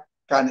answer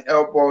can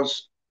help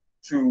us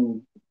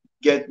to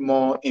get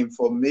more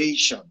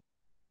information.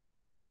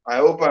 I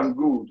hope I'm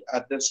good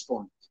at this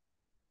point.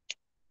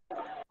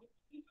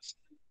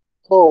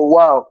 Oh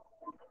wow!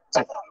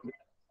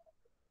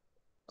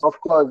 Of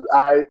course,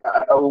 I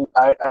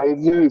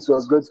knew it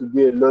was going to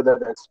be a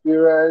loaded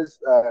experience,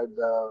 and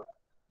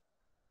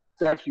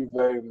thank you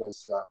very much,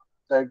 sir.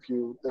 Thank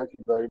you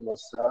very much,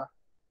 sir.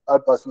 I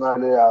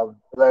personally have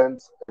learned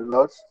a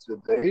lot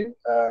today,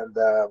 and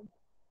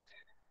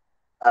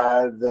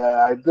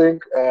I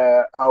think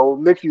I will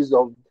make use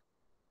of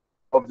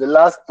the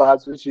last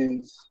part, which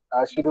is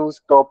I shouldn't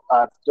stop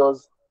at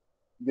just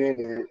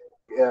being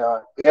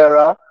a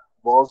era,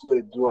 but also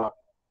a doer.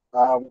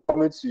 I'm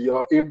coming to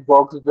your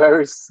inbox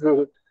very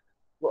soon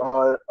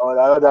on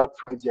another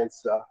project,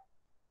 sir.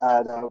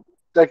 And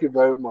thank you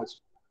very much.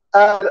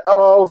 And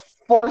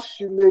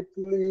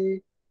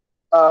unfortunately,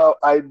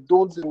 I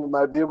don't think we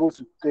might be able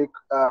to take.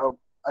 I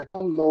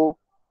don't know.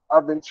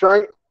 I've been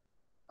trying.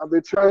 I've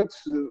been trying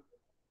to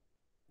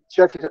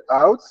check it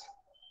out.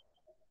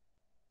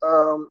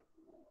 Um,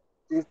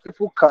 if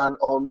people can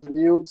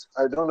unmute,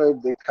 I don't know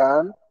if they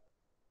can.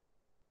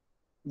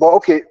 But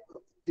okay,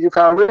 you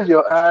can raise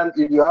your hand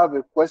if you have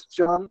a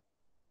question.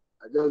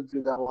 I just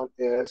do that one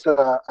there so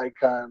that I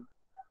can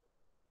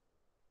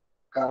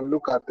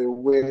look at the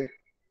way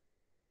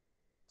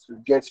to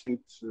get you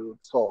to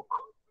talk.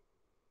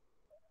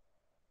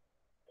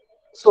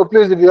 So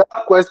please, if you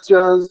have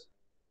questions,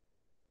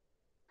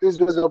 please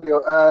raise up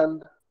your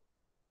hand.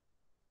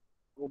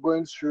 We're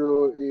going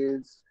through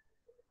it.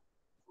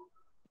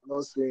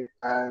 Not saying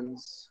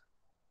hands.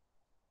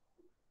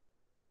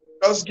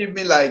 Just give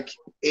me like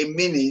a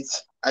minute.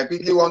 I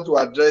quickly want to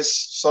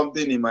address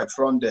something in my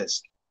front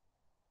desk.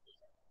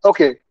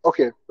 Okay,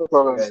 okay, no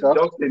problem, sir.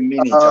 Just a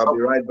minute. I'll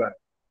be right back.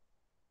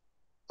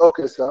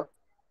 Okay, sir.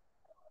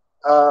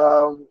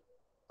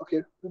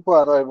 Okay, people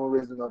are not even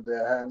raising up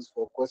their hands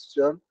for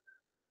question.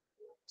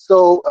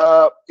 So,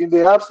 in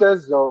the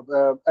absence of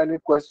any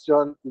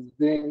question, it's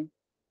been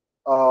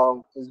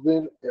an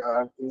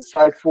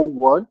insightful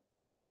one,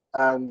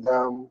 and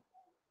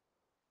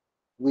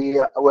we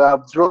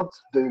have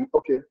dropped the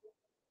okay.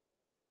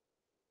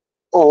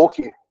 Oh,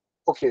 okay,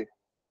 okay,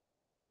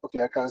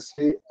 okay. I can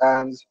see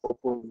hands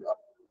open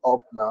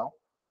up now,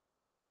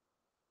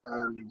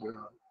 and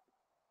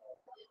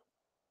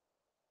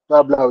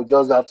probably we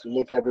just have to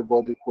make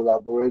everybody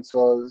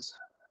collaborators.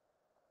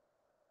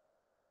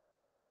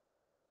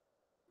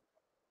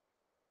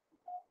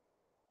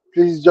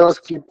 Please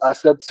just keep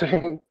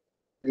accepting.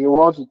 If you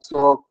want to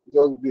talk,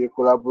 just be a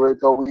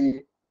collaborator.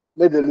 We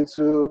made a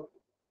little,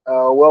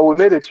 well, we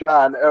made a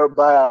try and error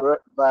by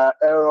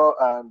error,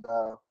 and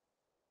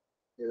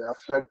it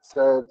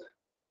affected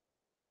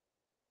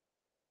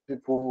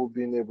people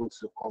being able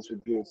to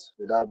contribute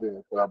without being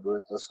a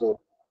collaborator. So,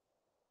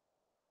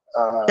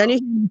 Can uh,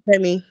 you hear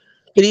me?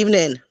 Good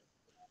evening.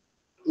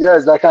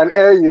 yes, I can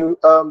hear you.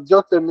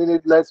 Just a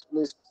minute.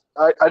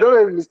 I don't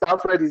know if Mr.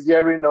 Alfred is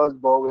hearing us,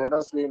 but we're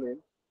not seeing him.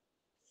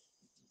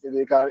 If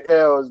they can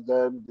hear us,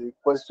 then the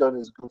question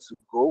is good to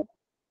go.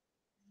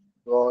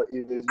 Or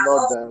if it's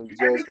not, then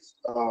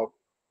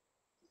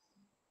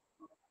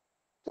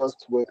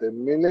just wait a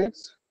minute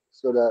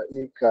so that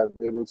he can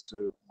be able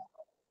to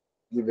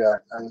give you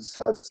an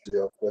answer to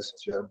your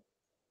question.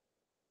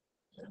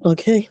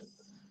 Okay.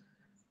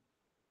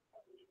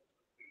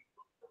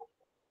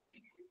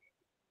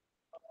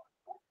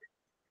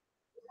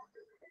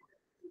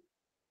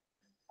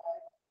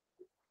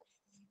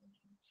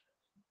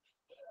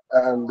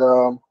 And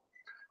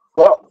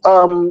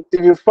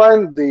if you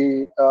find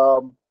the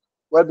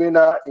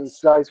webinar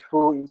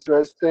insightful,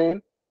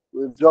 interesting,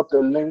 we've dropped a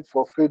link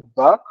for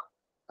feedback.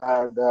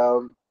 And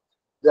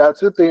there are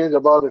two things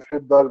about the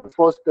feedback. The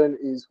first thing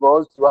is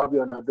for us to have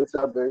you on our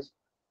database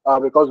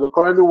because we're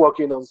currently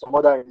working on some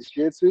other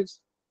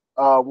initiatives.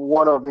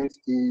 One of it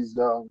is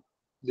the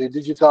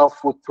digital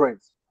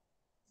footprint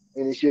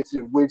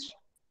initiative, which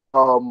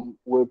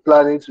we're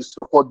planning to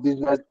support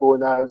business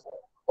owners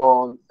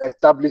on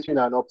establishing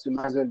and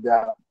optimizing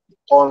their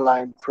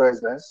online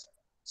presence.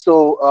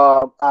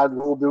 So, and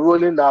we'll be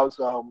rolling out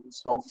some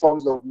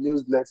forms of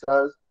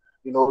newsletters,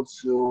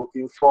 to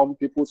inform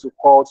people to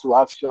call to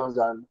actions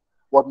and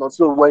whatnot.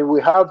 So when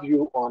we have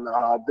you on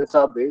our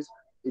database,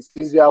 it's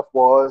easier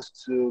for us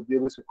to be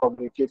able to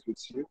communicate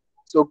with you.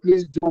 So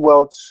please do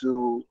well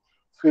to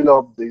fill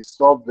up the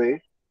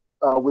survey,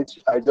 which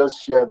I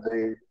just shared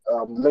the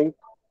link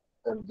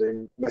and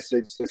the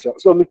message section.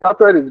 So Mr.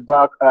 Alfred is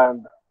back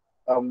and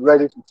I'm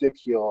ready to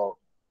take your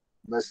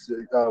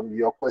message,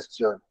 your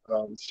question,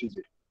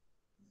 Shiji.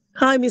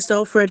 Hi, Mr.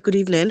 Alfred. Good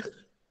evening.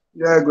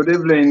 Yeah, good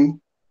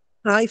evening.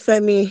 Hi,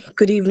 Femi.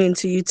 Good evening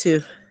to you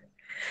too.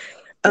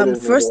 Good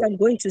evening, First, sir. I'm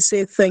going to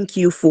say thank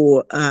you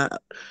for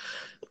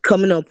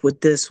coming up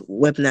with this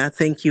webinar.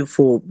 Thank you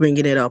for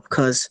bringing it up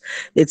because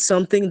it's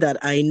something that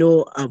I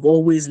know I've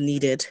always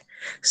needed.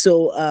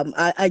 So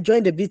I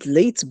joined a bit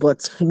late,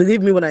 but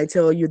believe me when I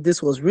tell you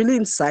this was really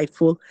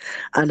insightful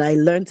and I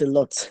learned a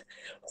lot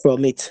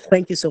from it.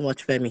 Thank you so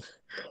much, Femi,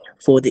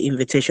 for the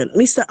invitation.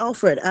 Mr.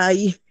 Alfred,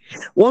 I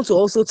want to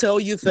also tell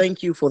you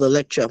thank you for the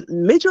lecture.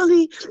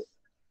 Majorly,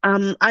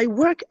 I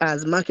work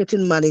as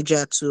marketing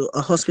manager to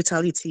a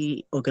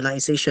hospitality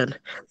organization,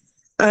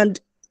 and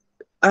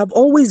I've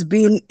always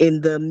been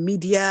in the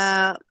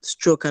media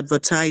stroke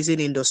advertising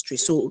industry.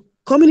 So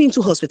coming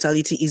into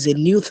hospitality is a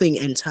new thing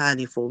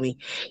entirely for me.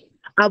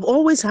 I've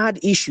always had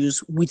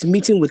issues with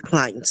meeting with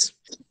clients.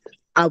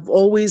 I've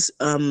always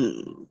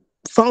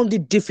found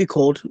it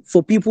difficult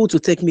for people to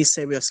take me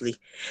seriously.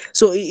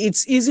 So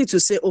it's easy to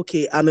say,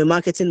 okay, I'm a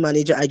marketing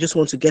manager. I just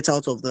want to get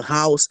out of the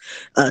house,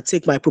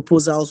 take my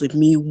proposals with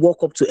me,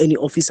 walk up to any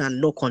office and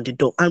knock on the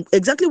door. And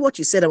exactly what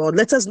you said about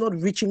letters not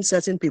reaching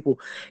certain people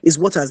is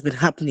what has been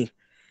happening.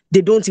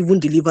 They don't even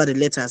deliver the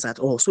letters at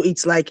all. So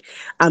it's like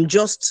I'm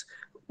just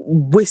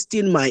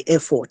wasting my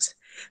effort.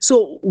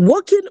 So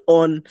working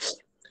on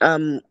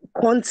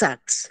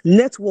contacts,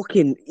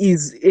 networking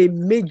is a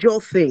major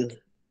thing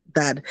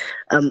that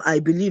I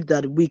believe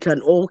that we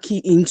can all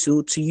key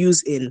into to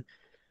use in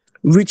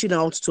reaching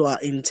out to our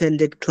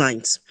intended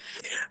clients.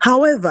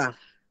 However,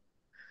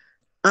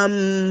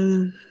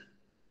 um,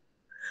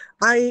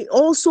 I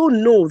also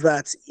know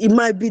that it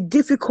might be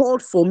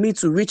difficult for me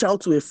to reach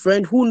out to a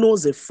friend who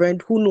knows a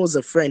friend who knows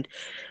a friend.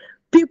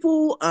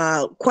 People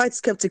are quite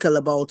skeptical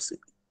about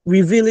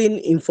revealing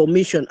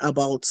information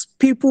about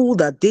people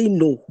that they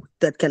know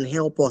that can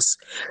help us.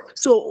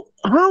 So,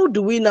 how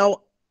do we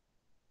now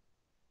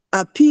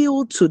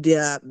appeal to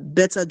their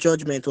better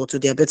judgment or to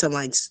their better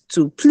minds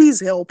to please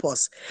help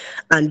us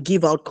and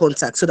give out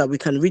contact so that we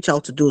can reach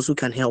out to those who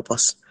can help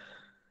us?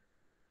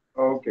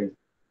 Okay,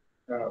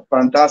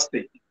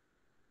 fantastic.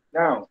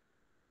 Now,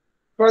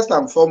 first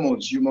and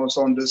foremost, you must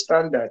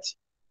understand that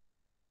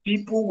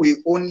people will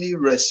only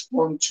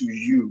respond to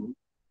you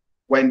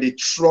when they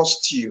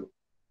trust you.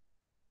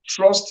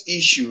 Trust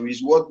issue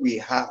is what we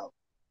have,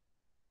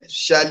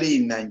 especially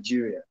in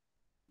Nigeria,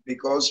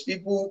 because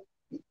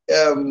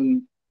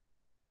um,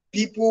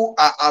 people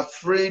are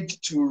afraid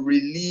to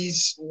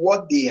release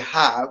what they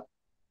have,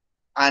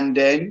 and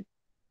then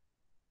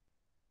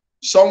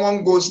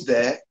someone goes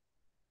there,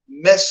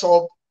 mess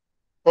up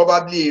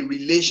probably a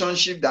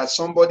relationship that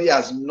somebody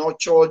has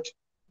nurtured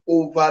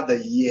over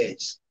the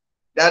years.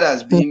 That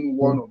has been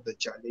one of the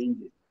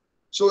challenges.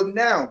 So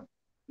now,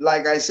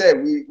 like I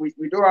said,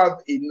 we don't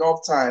have enough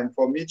time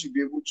for me to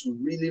be able to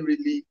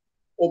really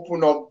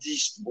open up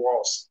this to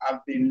us.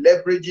 I've been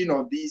leveraging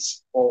on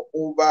this for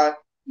over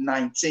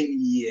 19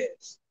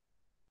 years.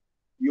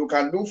 You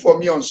can look for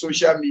me on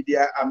social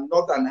media. I'm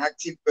not an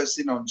active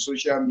person on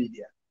social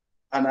media.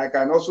 And I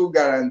can also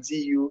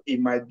guarantee you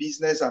in my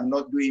business, I'm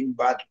not doing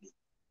badly,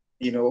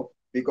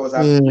 because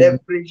I've Mm.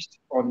 leveraged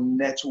on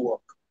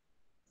network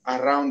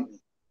around me.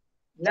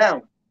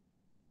 Now,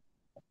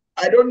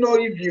 I don't know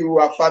if you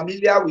are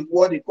familiar with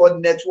what they call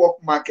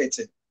network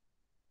marketing.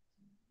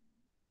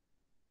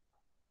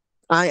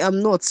 I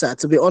am not, sir.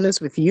 To be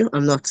honest with you,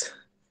 I'm not.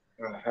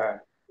 Uh-huh.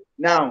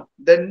 Now,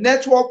 the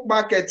network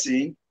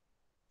marketing,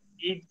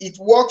 it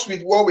works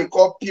with what we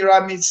call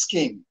pyramid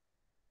scheme.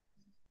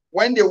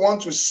 When they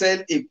want to sell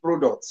a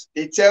product,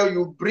 they tell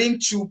you bring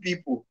 2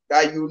 people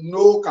that you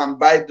know can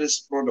buy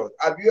this product.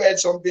 Have you heard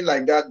something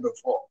like that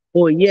before?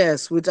 Oh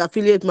yes, with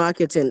affiliate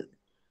marketing.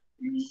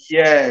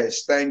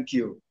 Yes, thank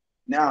you.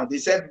 Now, they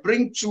said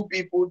bring 2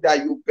 people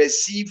that you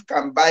perceive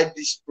can buy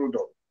this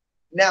product.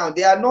 Now,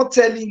 they are not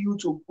telling you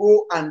to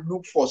go and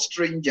look for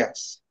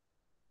strangers.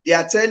 They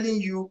are telling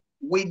you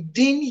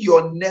within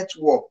your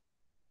network,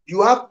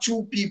 you have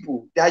 2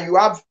 people that you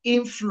have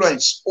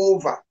influence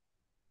over.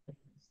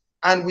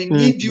 And we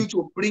need you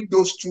to bring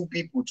those 2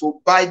 people to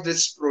buy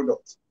this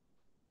product.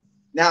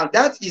 Now,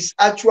 that is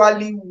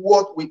actually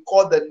what we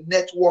call the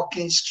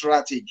networking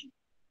strategy.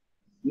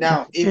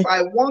 Now, if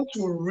I want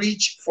to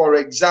reach, for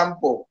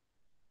example,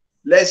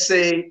 let's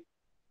say,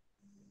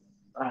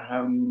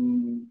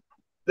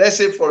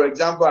 for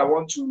example, I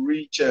want to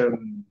reach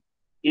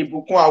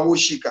Ibukun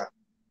Awoshika.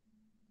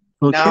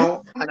 Okay.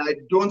 Now, and I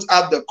don't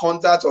have the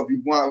contact of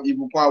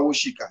Ibukun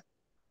Awoshika.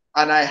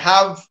 And I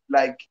have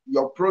like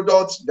your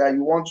product that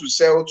you want to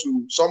sell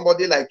to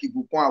somebody like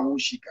Ibukun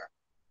Awoshika.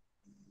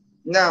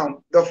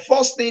 Now, the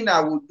first thing I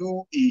will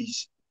do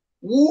is,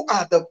 who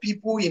are the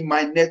people in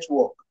my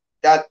network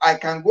that I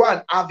can go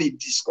and have a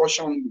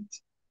discussion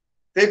with?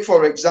 Take,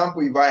 for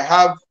example, if I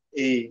have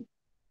a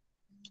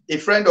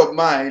friend of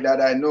mine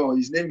that I know,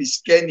 his name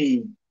is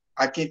Kenny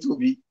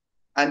Akintobi,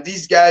 and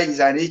this guy is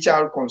an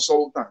HR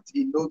consultant.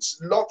 He knows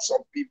lots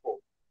of people,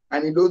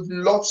 and he knows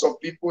lots of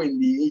people in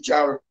the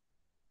HR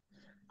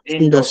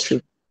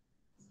industry.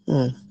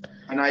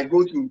 And I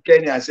go to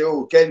Kenny, I say,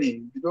 oh, Kenny,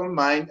 if you don't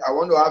mind, I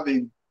want to have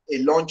a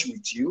lunch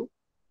with you.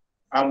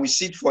 And we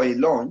sit for a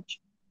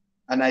lunch,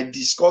 and I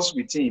discuss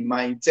with him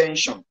my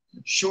intention,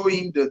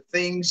 showing the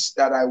things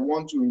that I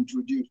want to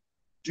introduce.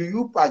 Do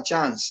you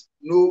perchance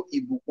know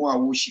Ibukun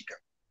Awoshika?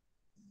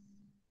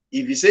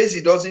 If he says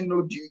he doesn't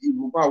know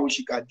Ibukun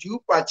Awoshika, do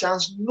you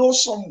perchance know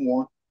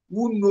someone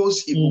who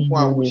knows Ibukun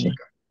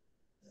Awoshika?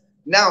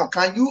 Now,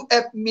 can you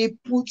help me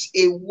put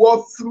a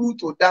word through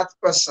to that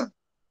person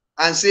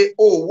and say,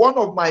 oh, one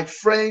of my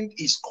friends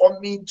is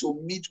coming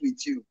to meet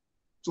with you,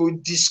 to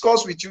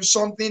discuss with you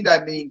something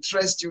that may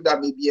interest you,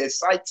 that may be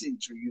exciting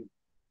to you?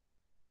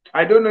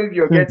 I don't know if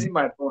you're getting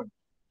my point.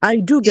 I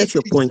do get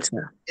your point,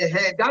 sir.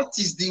 That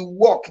is the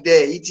work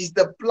there. It is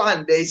the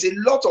plan. There is a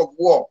lot of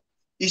work.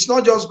 It's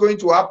not just going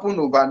to happen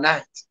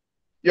overnight.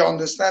 You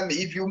understand me?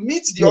 If you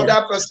meet the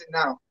other person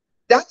now,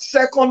 that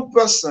second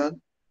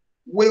person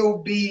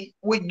will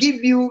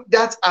give you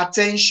that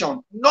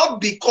attention,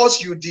 not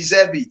because you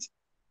deserve it,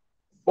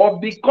 but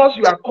because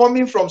you are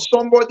coming from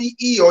somebody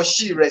he or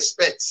she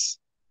respects.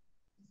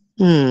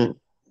 You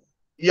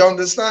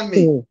understand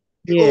me?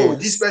 Yes. Oh,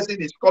 this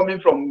person is coming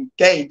from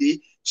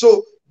Kenny.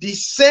 So the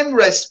same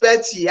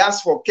respect he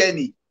has for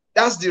Kenny,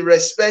 that's the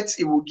respect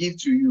he will give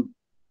to you.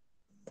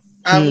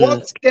 And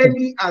what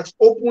Kenny has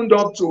opened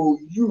up to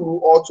you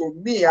or to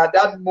me at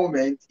that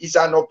moment is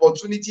an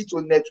opportunity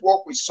to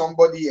network with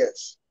somebody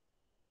else.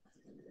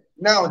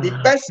 Now, the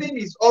person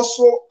is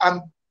also,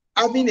 I'm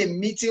having a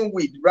meeting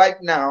with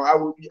right now.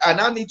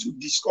 I need to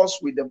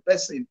discuss with the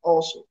person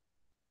also.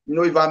 You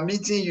know, if I'm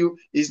meeting you,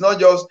 it's not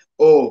just,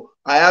 oh,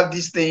 I have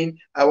this thing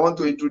I want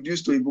to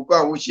introduce to Ibukun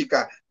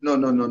Awoshika.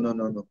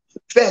 No.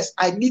 First,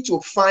 I need to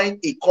find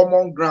a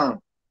common ground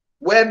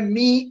where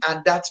me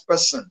and that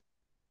person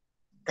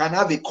can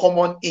have a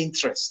common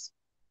interest.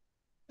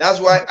 That's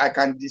why I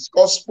can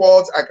discuss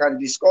sports, I can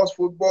discuss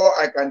football,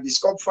 I can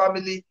discuss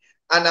family,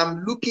 and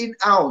I'm looking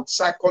out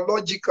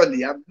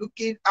psychologically. I'm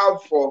looking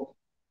out for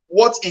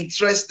what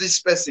interests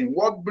this person,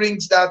 what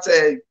brings that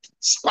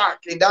spark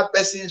in that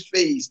person's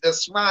face, the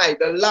smile,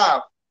 the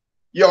laugh.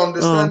 You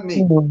understand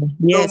me?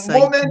 Yes, the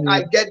moment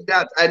I get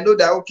that, I know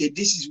that, okay,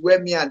 this is where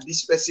me and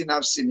this person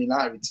have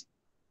similarity.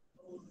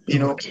 You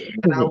know,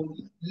 and I will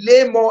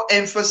lay more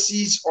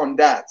emphasis on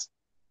that.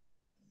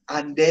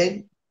 And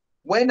then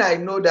when I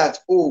know that,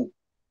 oh,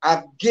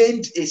 I've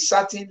gained a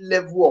certain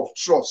level of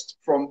trust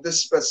from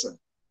this person,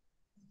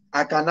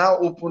 I can now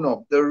open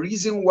up. The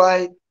reason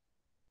why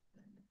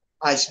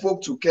I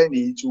spoke to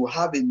Kenny to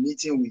have a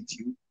meeting with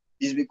you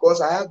is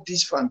because I have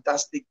this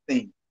fantastic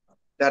thing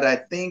that I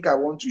think I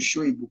want to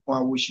show Ibukun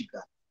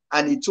Awoshika.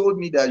 And he told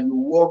me that you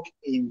work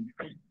in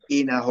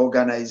an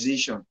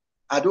organization.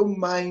 I don't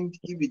mind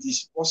if it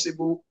is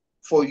possible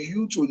for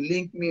you to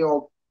link me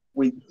up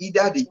with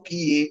either the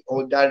PA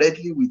or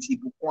directly with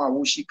Ibukun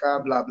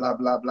Awoshika, blah, blah,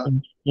 blah, blah.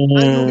 And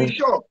you'll be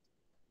shocked.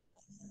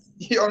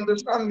 You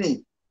understand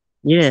me?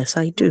 Yes,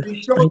 I do. You'll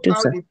be shocked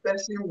how the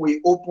person will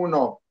open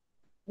up.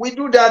 We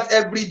do that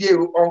every day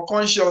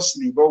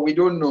unconsciously, but we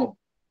don't know.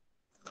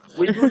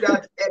 We do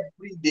that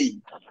every day.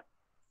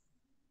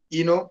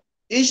 You know,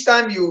 each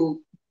time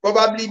you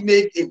probably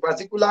make a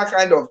particular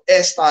kind of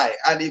hairstyle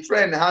and a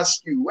friend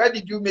asks you, where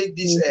did you make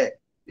this hair?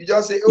 You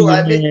just say, oh,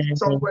 I made it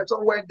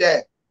somewhere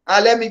there.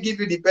 let me give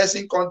you the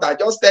person contact.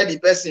 Just tell the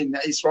person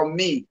it's from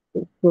me.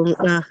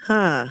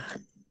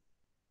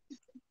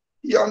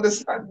 You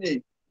understand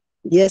me?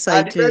 Yes, I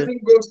And the do. person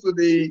goes to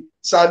the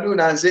saloon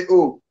and say,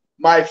 oh,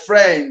 my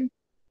friend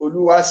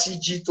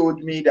Oluwasiji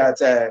told me that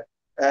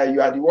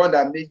you are the one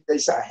that makes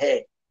this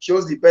hair.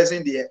 Shows the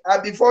person there.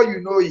 And before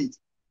you know it,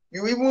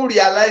 you even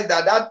realize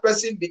that that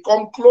person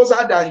become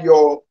closer than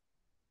your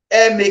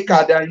hair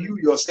maker than you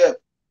yourself.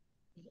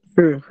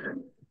 True.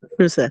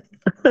 True, sir.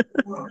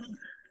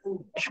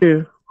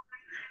 True.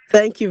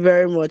 Thank you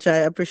very much. I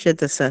appreciate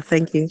this, sir.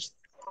 Thank you.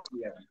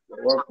 Yeah,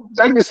 you're welcome.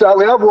 Thank you, sir.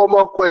 We have one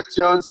more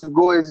question to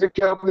go.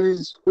 Ezekiel,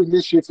 please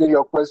quickly shoot in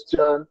your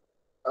question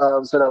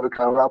so that we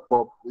can wrap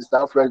up. Mr.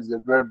 Alfred is a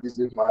very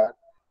busy man.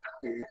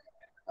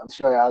 I'm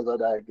sure he has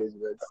other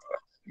engagements.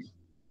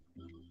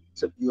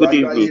 So you Good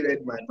actually evening,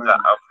 read my Mr. mind.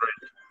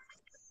 Alfred.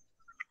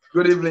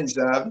 Good evening,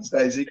 sir. Mr.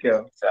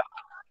 Ezekiel. Sir,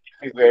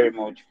 thank you very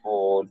much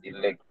for the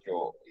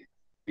lecture. It's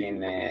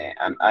been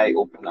an eye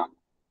opener.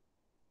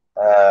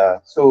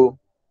 So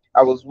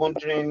I was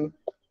wondering,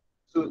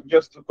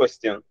 just two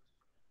questions.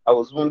 I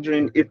was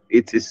wondering if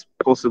it is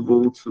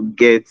possible to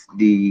get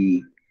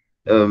the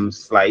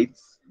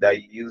slides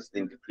that you used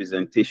in the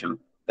presentation.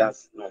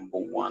 That's number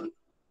one.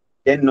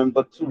 Then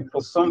number two,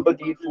 for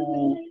somebody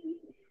who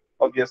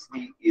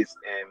obviously is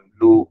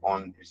low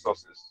on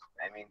resources,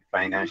 I mean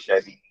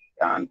financially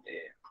and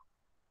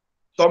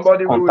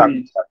Somebody who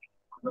contact,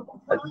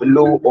 is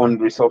low on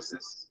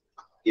resources.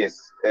 Yes,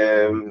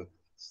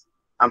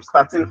 I'm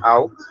starting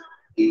out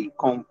a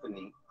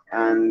company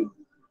and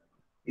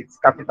it's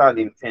capital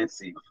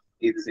intensive.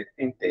 It's a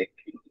fintech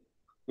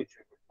which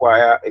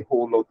require a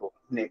whole lot of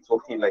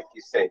networking, like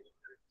you said.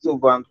 So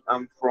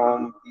I'm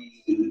from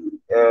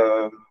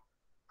the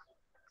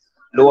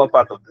lower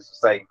part of the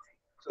society.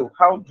 So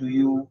how do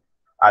you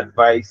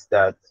advise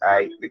that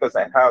because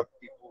I have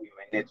people in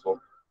my network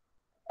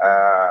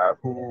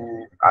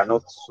who are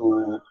not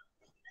so,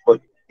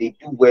 but they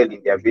do well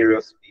in their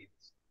various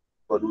fields,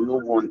 but no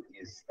one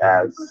is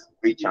as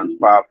rich and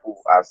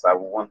powerful as I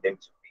would want them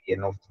to be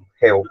enough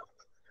to help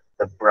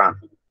the brand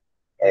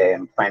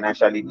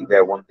financially the way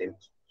I want them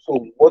to.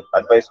 So, what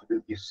advice would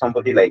you give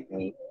somebody like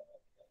me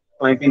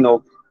climbing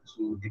up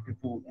to the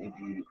people in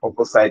the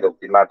upper side of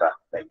the ladder,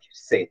 like you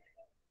said,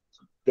 to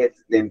get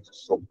them to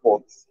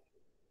support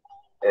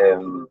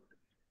um,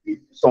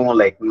 someone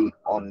like me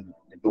on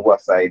the lower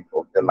side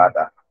of the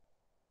ladder,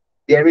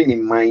 bearing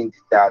in mind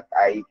that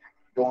I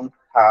don't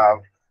have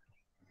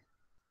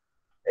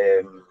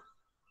um,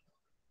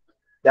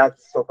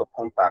 that sort of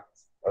contact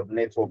of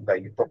network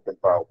that you talked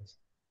about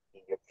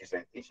in your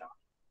presentation.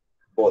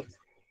 But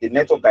the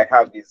network I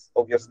have is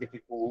obviously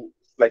people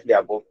slightly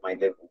above my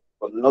level,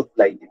 but not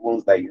like the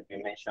ones that you've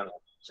been mentioning.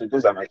 So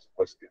those are my two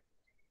questions.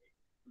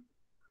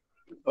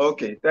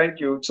 okay. Thank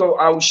you. So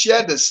I'll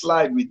share the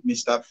slide with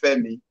Mr.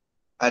 Femi,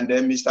 and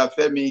then Mr.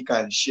 Femi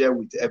can share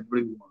with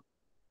everyone.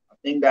 I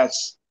think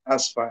that's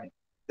fine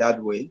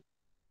that way.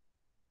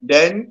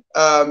 Then,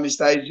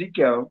 Mr.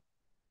 Ezekiel,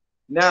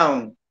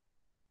 now,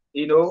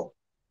 you know,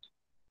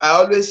 I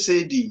always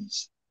say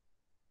this,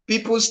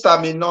 people's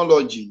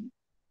terminology,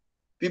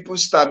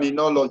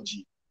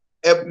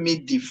 help me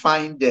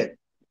define them.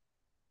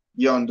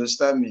 You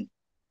understand me?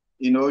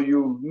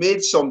 You've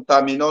made some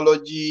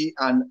terminology,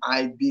 and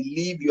I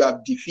believe you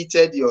have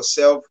defeated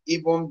yourself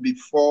even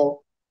before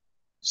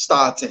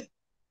starting.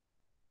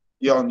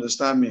 You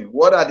understand me?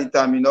 What are the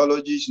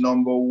terminologies?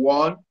 Number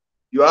one,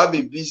 you have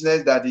a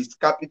business that is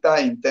capital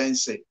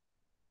intensive.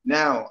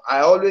 Now, I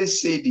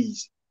always say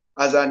this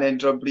as an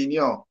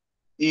entrepreneur,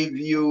 if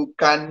you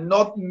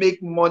cannot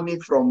make money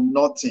from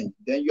nothing,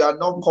 then you are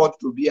not called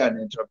to be an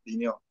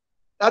entrepreneur.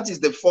 That is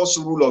the first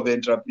rule of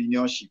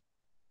entrepreneurship.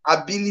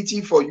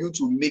 Ability for you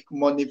to make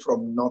money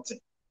from nothing.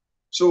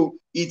 So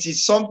it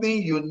is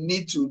something you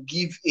need to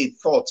give a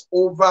thought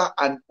over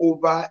and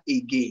over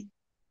again.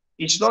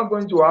 It's not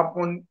going to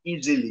happen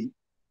easily,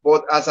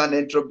 but as an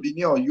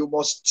entrepreneur, you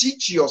must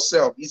teach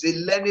yourself. It's a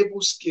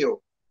learnable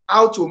skill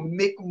how to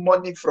make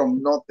money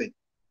from nothing.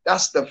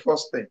 That's the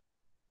first thing.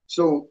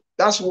 So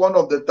that's one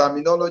of the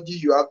terminology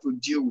you have to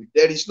deal with.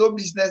 There is no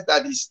business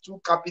that is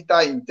too capital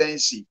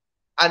intensive,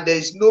 and there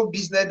is no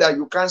business that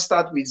you can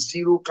start with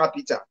zero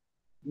capital.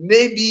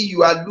 Maybe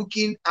you are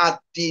looking at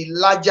the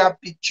larger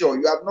picture.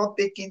 You have not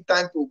taken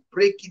time to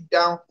break it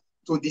down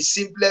to the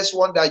simplest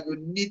one that you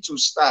need to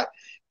start.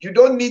 You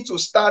don't need to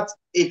start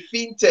a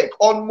fintech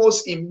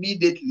almost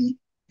immediately.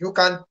 You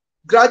can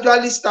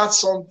gradually start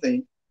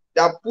something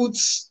that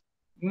puts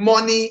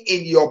money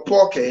in your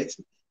pocket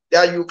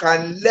that you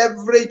can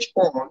leverage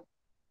on,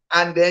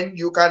 and then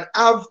you can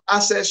have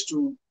access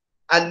to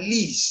at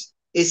least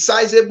a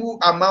sizable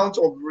amount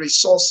of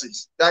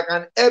resources that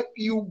can help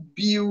you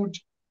build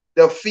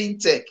the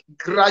fintech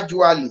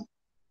gradually.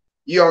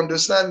 You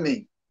understand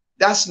me?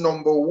 That's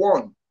number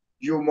one.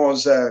 You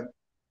must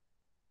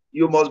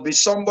be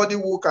somebody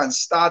who can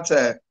start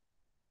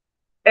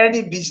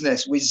any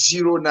business with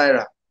 0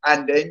 naira,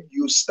 and then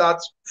you start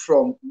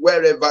from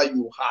wherever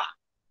you are.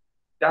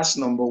 That's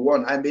number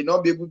one. I may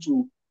not be able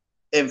to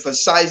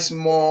emphasize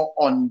more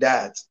on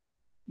that.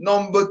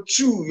 Number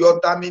two, your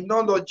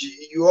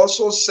terminology, you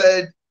also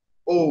said,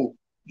 oh,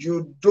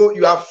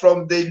 you are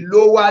from the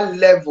lower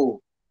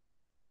level.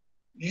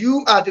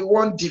 You are the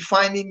one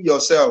defining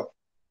yourself.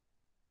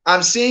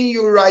 I'm seeing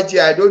you right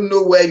here. I don't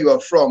know where you are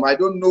from. I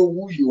don't know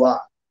who you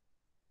are.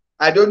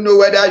 I don't know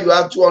whether you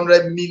have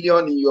 200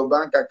 million in your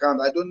bank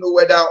account. I don't know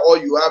whether all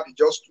you have is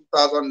just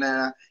 2,000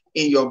 naira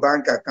in your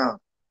bank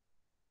account.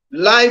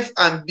 Life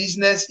and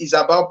business is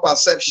about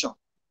perception.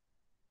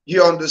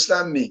 You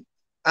understand me?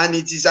 And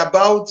it is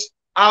about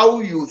how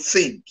you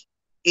think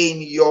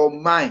in your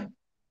mind.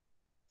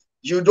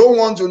 You don't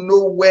want to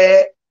know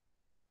where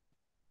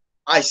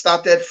I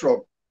started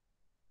from.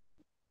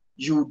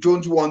 You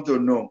don't want to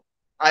know.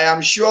 I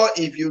am sure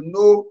if you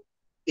know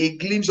a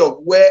glimpse of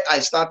where I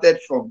started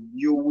from,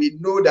 you will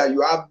know that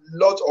you have a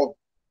lot of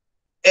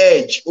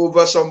edge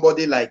over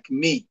somebody like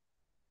me.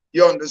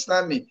 You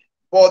understand me?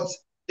 But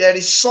there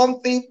is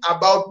something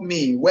about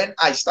me when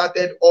I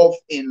started off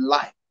in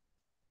life.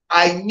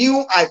 I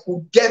knew I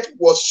could get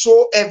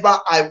whatsoever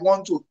I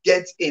want to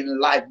get in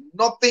life.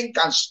 Nothing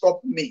can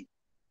stop me.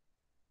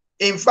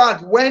 In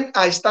fact, when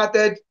I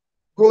started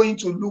going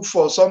to look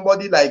for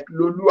somebody like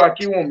Lulu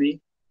Akiwumi,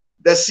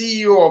 the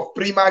CEO of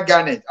Prima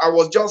Garnet, I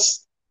was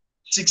just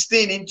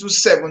 16 into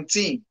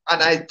 17.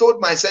 And I told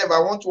myself I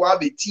want to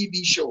have a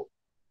TV show.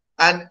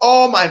 And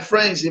all my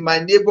friends in my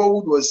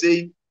neighborhood were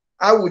saying,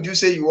 how would you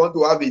say you want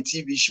to have a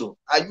TV show?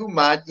 Are you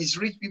mad? It's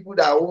rich people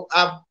that won't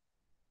have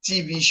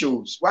TV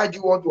shows. Why do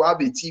you want to have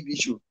a TV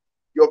show?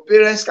 Your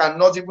parents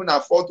cannot even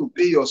afford to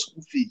pay your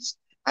school fees.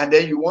 And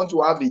then you want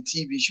to have a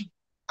TV show.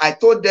 I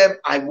told them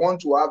I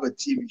want to have a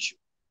TV show.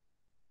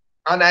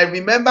 And I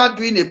remember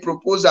doing a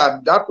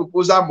proposal. That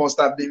proposal must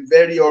have been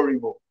very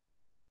horrible.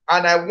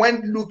 And I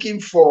went looking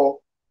for,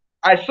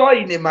 I saw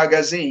in a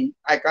magazine,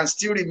 I can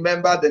still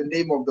remember the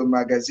name of the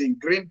magazine,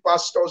 Green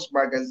Pastors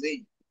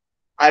Magazine.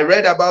 I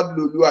read about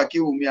Lulu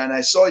Akiwumi and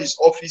I saw his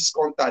office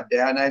contact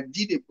there and I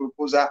did a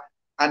proposal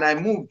and I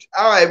moved.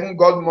 How I even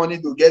got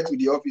money to get to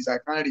the office, I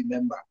can't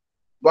remember.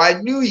 But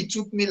I knew it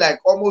took me like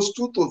almost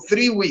 2 to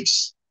 3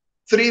 weeks,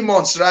 3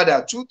 months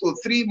rather, 2 to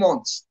 3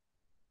 months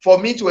for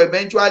me to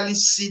eventually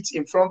sit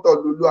in front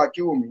of Lulu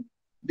Akiwumi.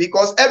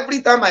 Because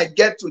every time I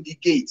get to the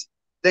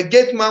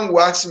gate man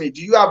will ask me,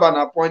 do you have an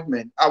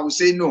appointment? I will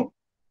say no.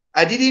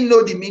 I didn't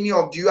know the meaning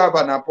of do you have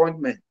an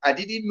appointment? I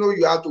didn't know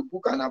you had to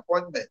book an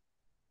appointment.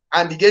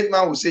 And the gate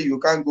man will say, you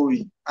can't go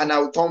in. And I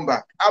will turn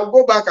back. I'll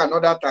go back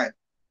another time.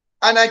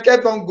 And I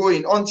kept on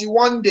going until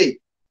one day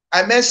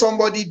I met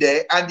somebody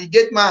there and the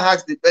gate man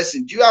asked the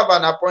person, do you have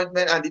an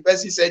appointment? And the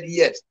person said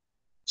yes.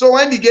 So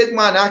when the gate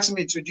man asked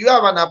me to, do you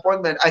have an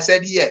appointment? I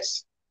said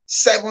yes.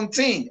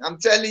 17, I'm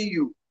telling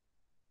you.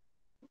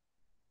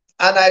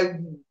 And I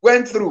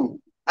went through.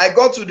 I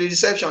got to the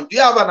reception. Do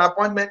you have an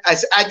appointment? I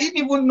said, I didn't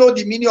even know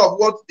the meaning of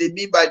what they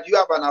mean by do you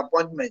have an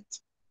appointment?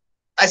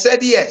 I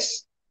said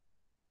yes.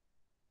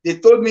 They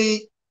told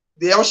me,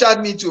 they ushered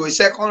me to a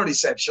second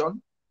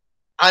reception,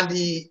 and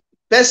the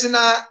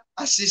personal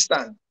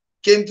assistant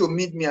came to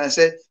meet me and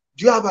said,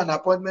 do you have an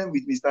appointment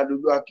with Mr.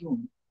 Lulu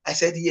Akiwumi? I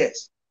said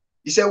yes.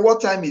 He said, what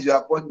time is your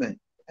appointment?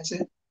 I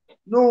said,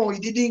 no, he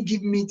didn't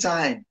give me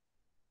time.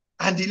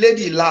 And the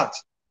lady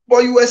laughed.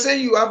 But you were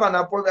saying you have an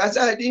appointment. I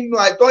said, I didn't know.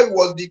 I thought it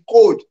was the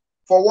code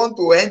for one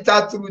to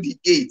enter through the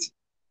gate.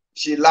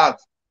 She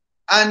laughed.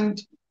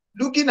 And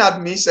looking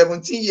at me,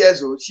 17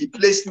 years old, she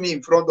placed me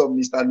in front of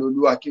Mr.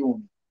 Lulu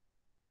Akiwumi.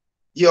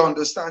 You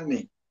understand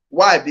me?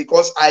 Why?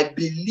 Because I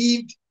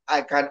believed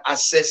I can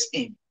access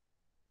him.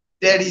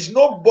 There is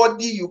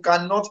nobody you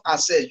cannot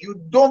access.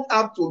 You don't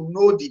have to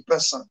know the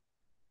person.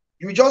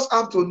 You just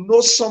have to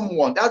know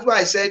someone. That's why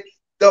I said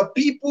the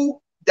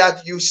people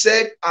that you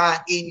said are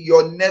in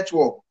your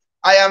network,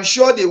 I am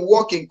sure they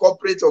work in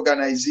corporate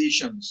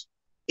organizations,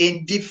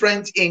 in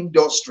different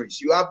industries.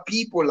 You have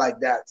people like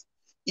that.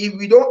 If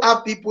we don't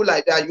have people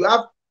like that,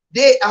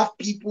 they have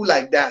people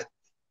like that.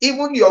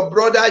 Even your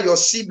brother, your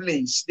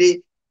siblings,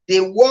 they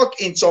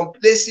work in some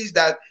places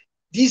that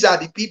these are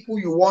the people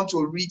you want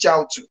to reach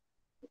out to.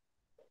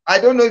 I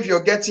don't know if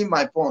you're getting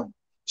my point.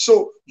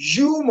 So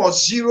you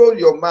must zero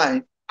your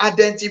mind,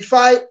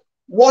 identify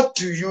what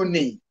do you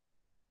need.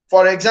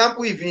 For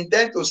example, if you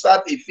intend to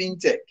start a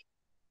fintech,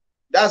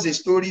 that's a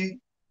story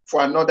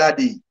for another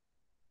day.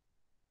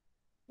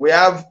 We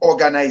have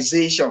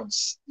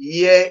organizations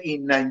here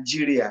in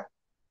Nigeria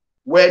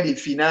where they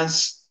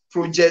finance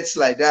projects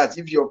like that.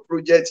 If your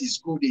project is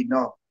good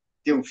enough,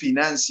 they'll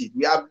finance it.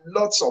 We have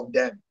lots of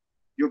them.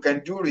 You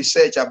can do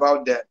research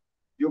about them.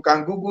 You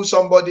can Google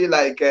somebody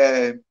like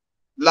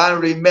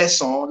Larry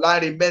Messon.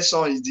 Larry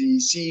Messon is the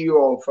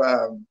CEO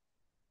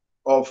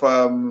of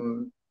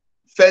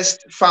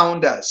First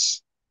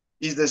Founders.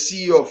 He's the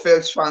CEO of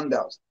First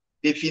Founders.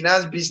 They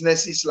finance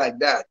businesses like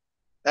that.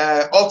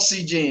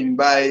 Oxygen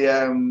by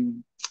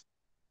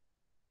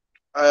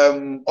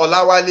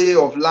Olawale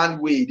of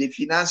Landway. They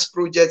finance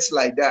projects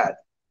like that.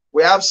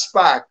 We have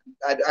Spark.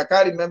 I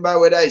can't remember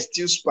whether it's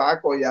still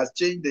Spark or he has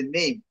changed the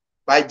name.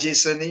 By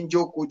Jason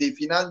Njoku. They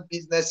finance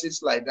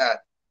businesses like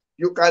that.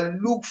 You can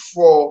look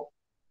for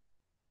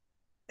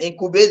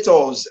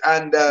incubators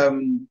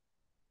and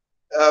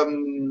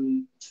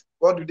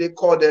what do they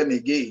call them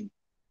again?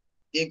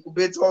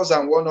 Incubators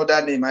and one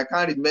other name. I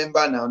can't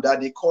remember now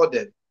that they call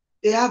them.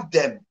 They have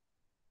them.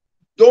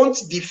 Don't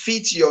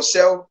defeat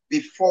yourself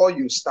before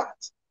you start.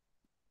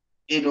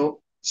 You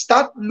know,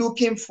 start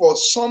looking for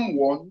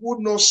someone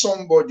who knows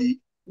somebody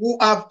who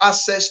have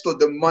access to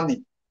the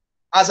money.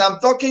 As I'm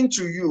talking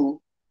to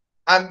you,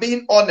 I'm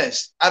being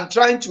honest. I'm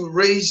trying to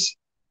raise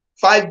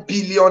 5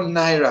 billion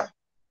naira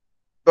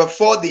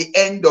before the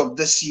end of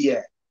this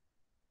year.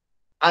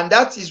 And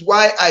that is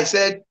why I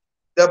said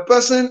the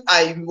person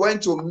I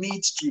went to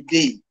meet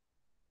today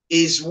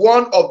is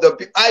one of the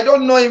people. I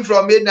don't know him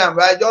from Vietnam,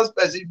 but I just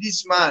perceive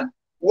this man,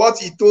 what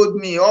he told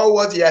me or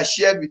what he has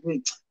shared with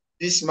me.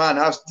 This man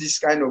has this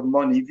kind of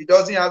money. If he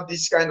doesn't have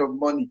this kind of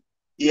money,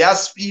 he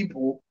has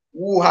people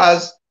who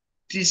have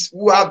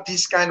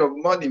this kind of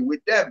money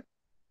with them.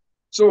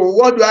 So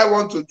what do I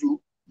want to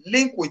do?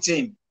 Link with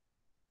him.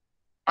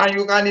 And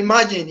you can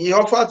imagine, he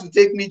offered to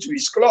take me to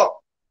his club.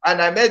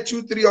 And I met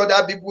 2, 3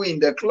 other people in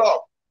the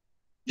club.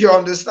 You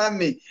understand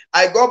me?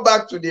 I got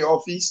back to the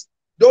office.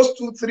 Those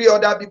 2, 3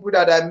 other people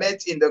that I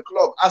met in the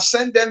club, I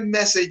sent them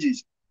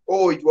messages.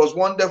 Oh, it was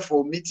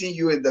wonderful meeting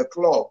you in the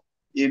club.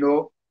 You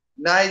know,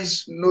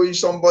 nice knowing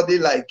somebody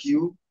like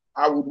you.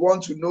 I would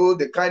want to know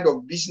the kind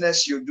of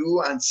business you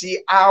do and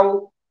see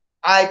how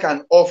I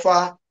can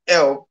offer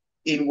help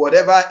in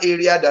whatever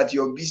area that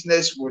your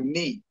business will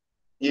need.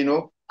 You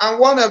know, and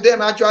one of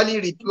them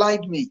actually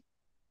replied me.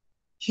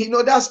 You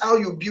know, that's how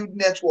you build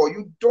network.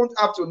 You don't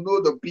have to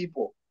know the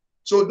people.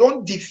 So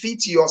don't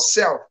defeat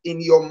yourself in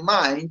your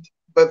mind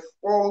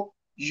before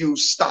you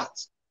start.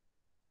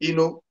 You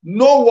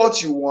know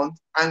what you want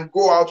and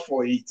go out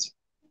for it.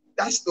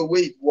 That's the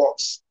way it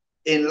works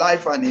in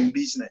life and in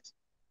business.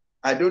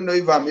 I don't know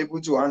if I'm able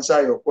to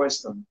answer your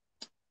question.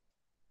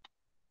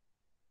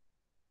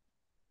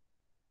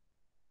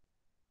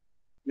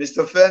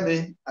 Mr.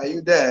 Femi, are you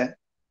there?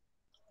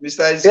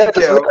 Mr.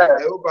 Ezekiel, Yes,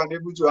 I hope I'm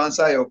able to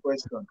answer your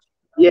question.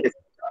 Yes,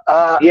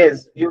 uh,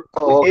 yes, you're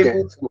okay.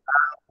 able to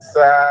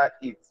answer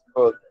it,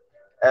 but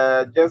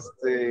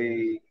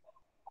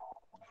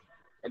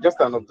just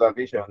an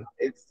observation.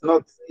 It's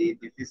not a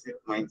deficit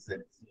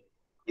mindset.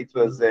 It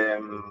was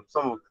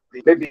some of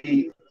the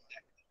maybe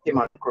came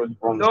across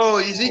wrong. No,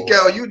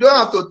 Ezekiel, you don't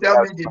have to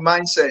tell me the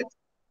mindset.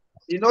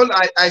 You know,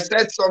 I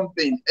said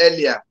something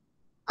earlier.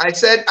 I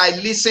said I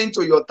listen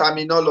to your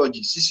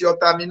terminologies. It's your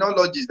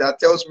terminologies that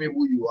tells me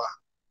who you are.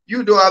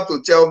 You don't have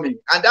to tell me.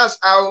 And that's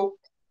how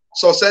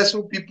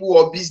successful people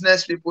or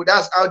business people,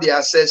 that's how they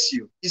assess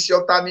you. It's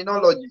your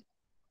terminology.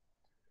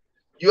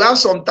 You have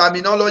some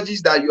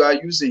terminologies that you are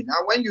using.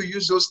 And when you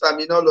use those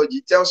terminology,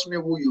 it tells me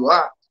who you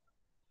are.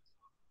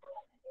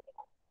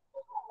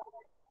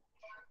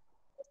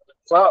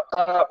 Well,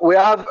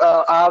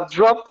 I have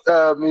dropped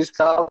Mr.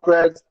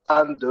 Alfred's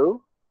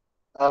handle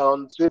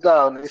on Twitter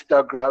and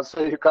Instagram,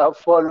 so you can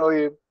follow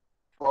him.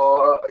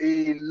 For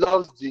he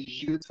loves the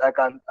youth. I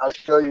can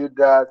assure you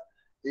that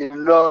he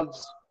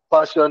loves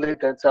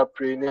passionate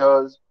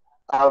entrepreneurs.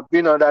 I've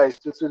been under his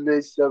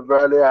tutelage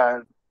severally,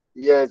 and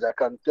yes, I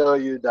can tell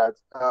you that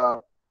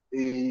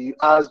he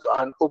has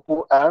an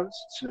open arms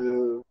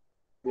to,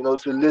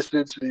 to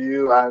listen to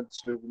you and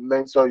to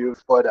mentor you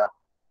further.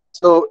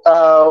 So,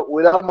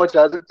 without much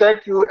ado,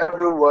 thank you,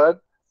 everyone.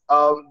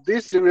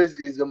 This series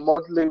is a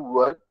monthly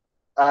one,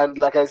 and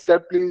like I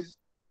said, please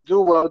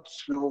do well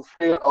to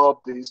fill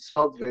up the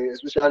survey,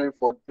 especially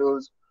for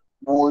those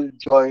who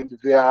joined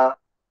via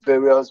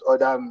various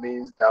other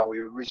means that we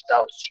reached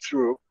out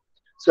through,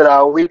 so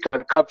that we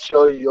can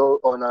capture you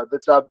on our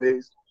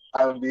database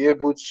and be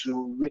able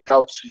to reach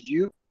out to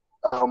you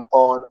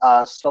on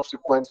our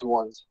subsequent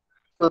ones.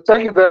 So,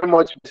 thank you very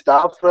much, Mr.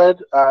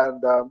 Alfred,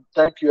 and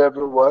thank you,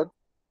 everyone.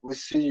 We'll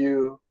see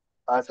you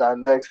at our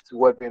next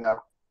webinar.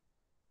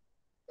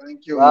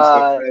 Thank you, Mr.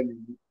 Bye.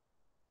 Femi.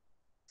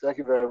 Thank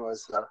you very much,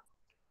 sir.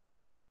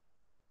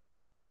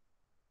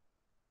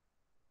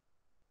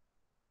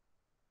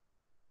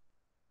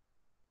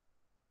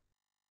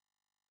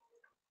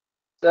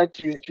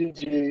 Thank you,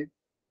 Gigi.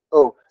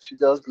 Oh, she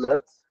just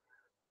left.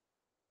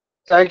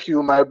 Thank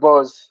you, my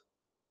boss.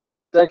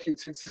 Thank you,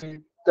 Titi.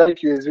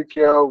 Thank you,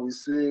 Ezekiel. We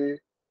see you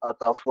at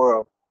our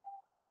forum.